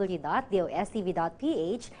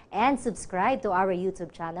www.dostv.ph and subscribe to our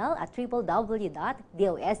YouTube channel at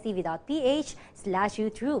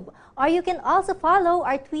www.dostv.ph/YouTube. Or you can also follow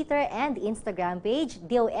our Twitter and Instagram page,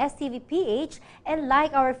 DOSTVPH, and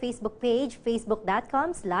like our Facebook page,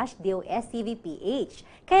 facebook.com/DOSTVPH.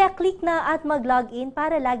 Kaya click na at mag-login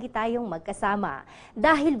para lagi tayong magkasama.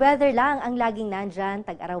 Dahil weather lang ang laging nandyan,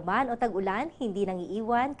 tag-araw man o tag-ulan, hindi nang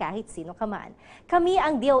iiwan kahit sino ka man. Kami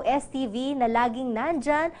ang DOSTv na laging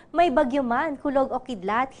nandyan, may bagyo man, hulog o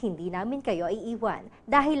kidlat, hindi namin kayo iiwan.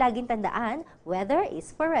 Dahil laging tandaan, weather is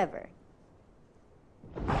forever.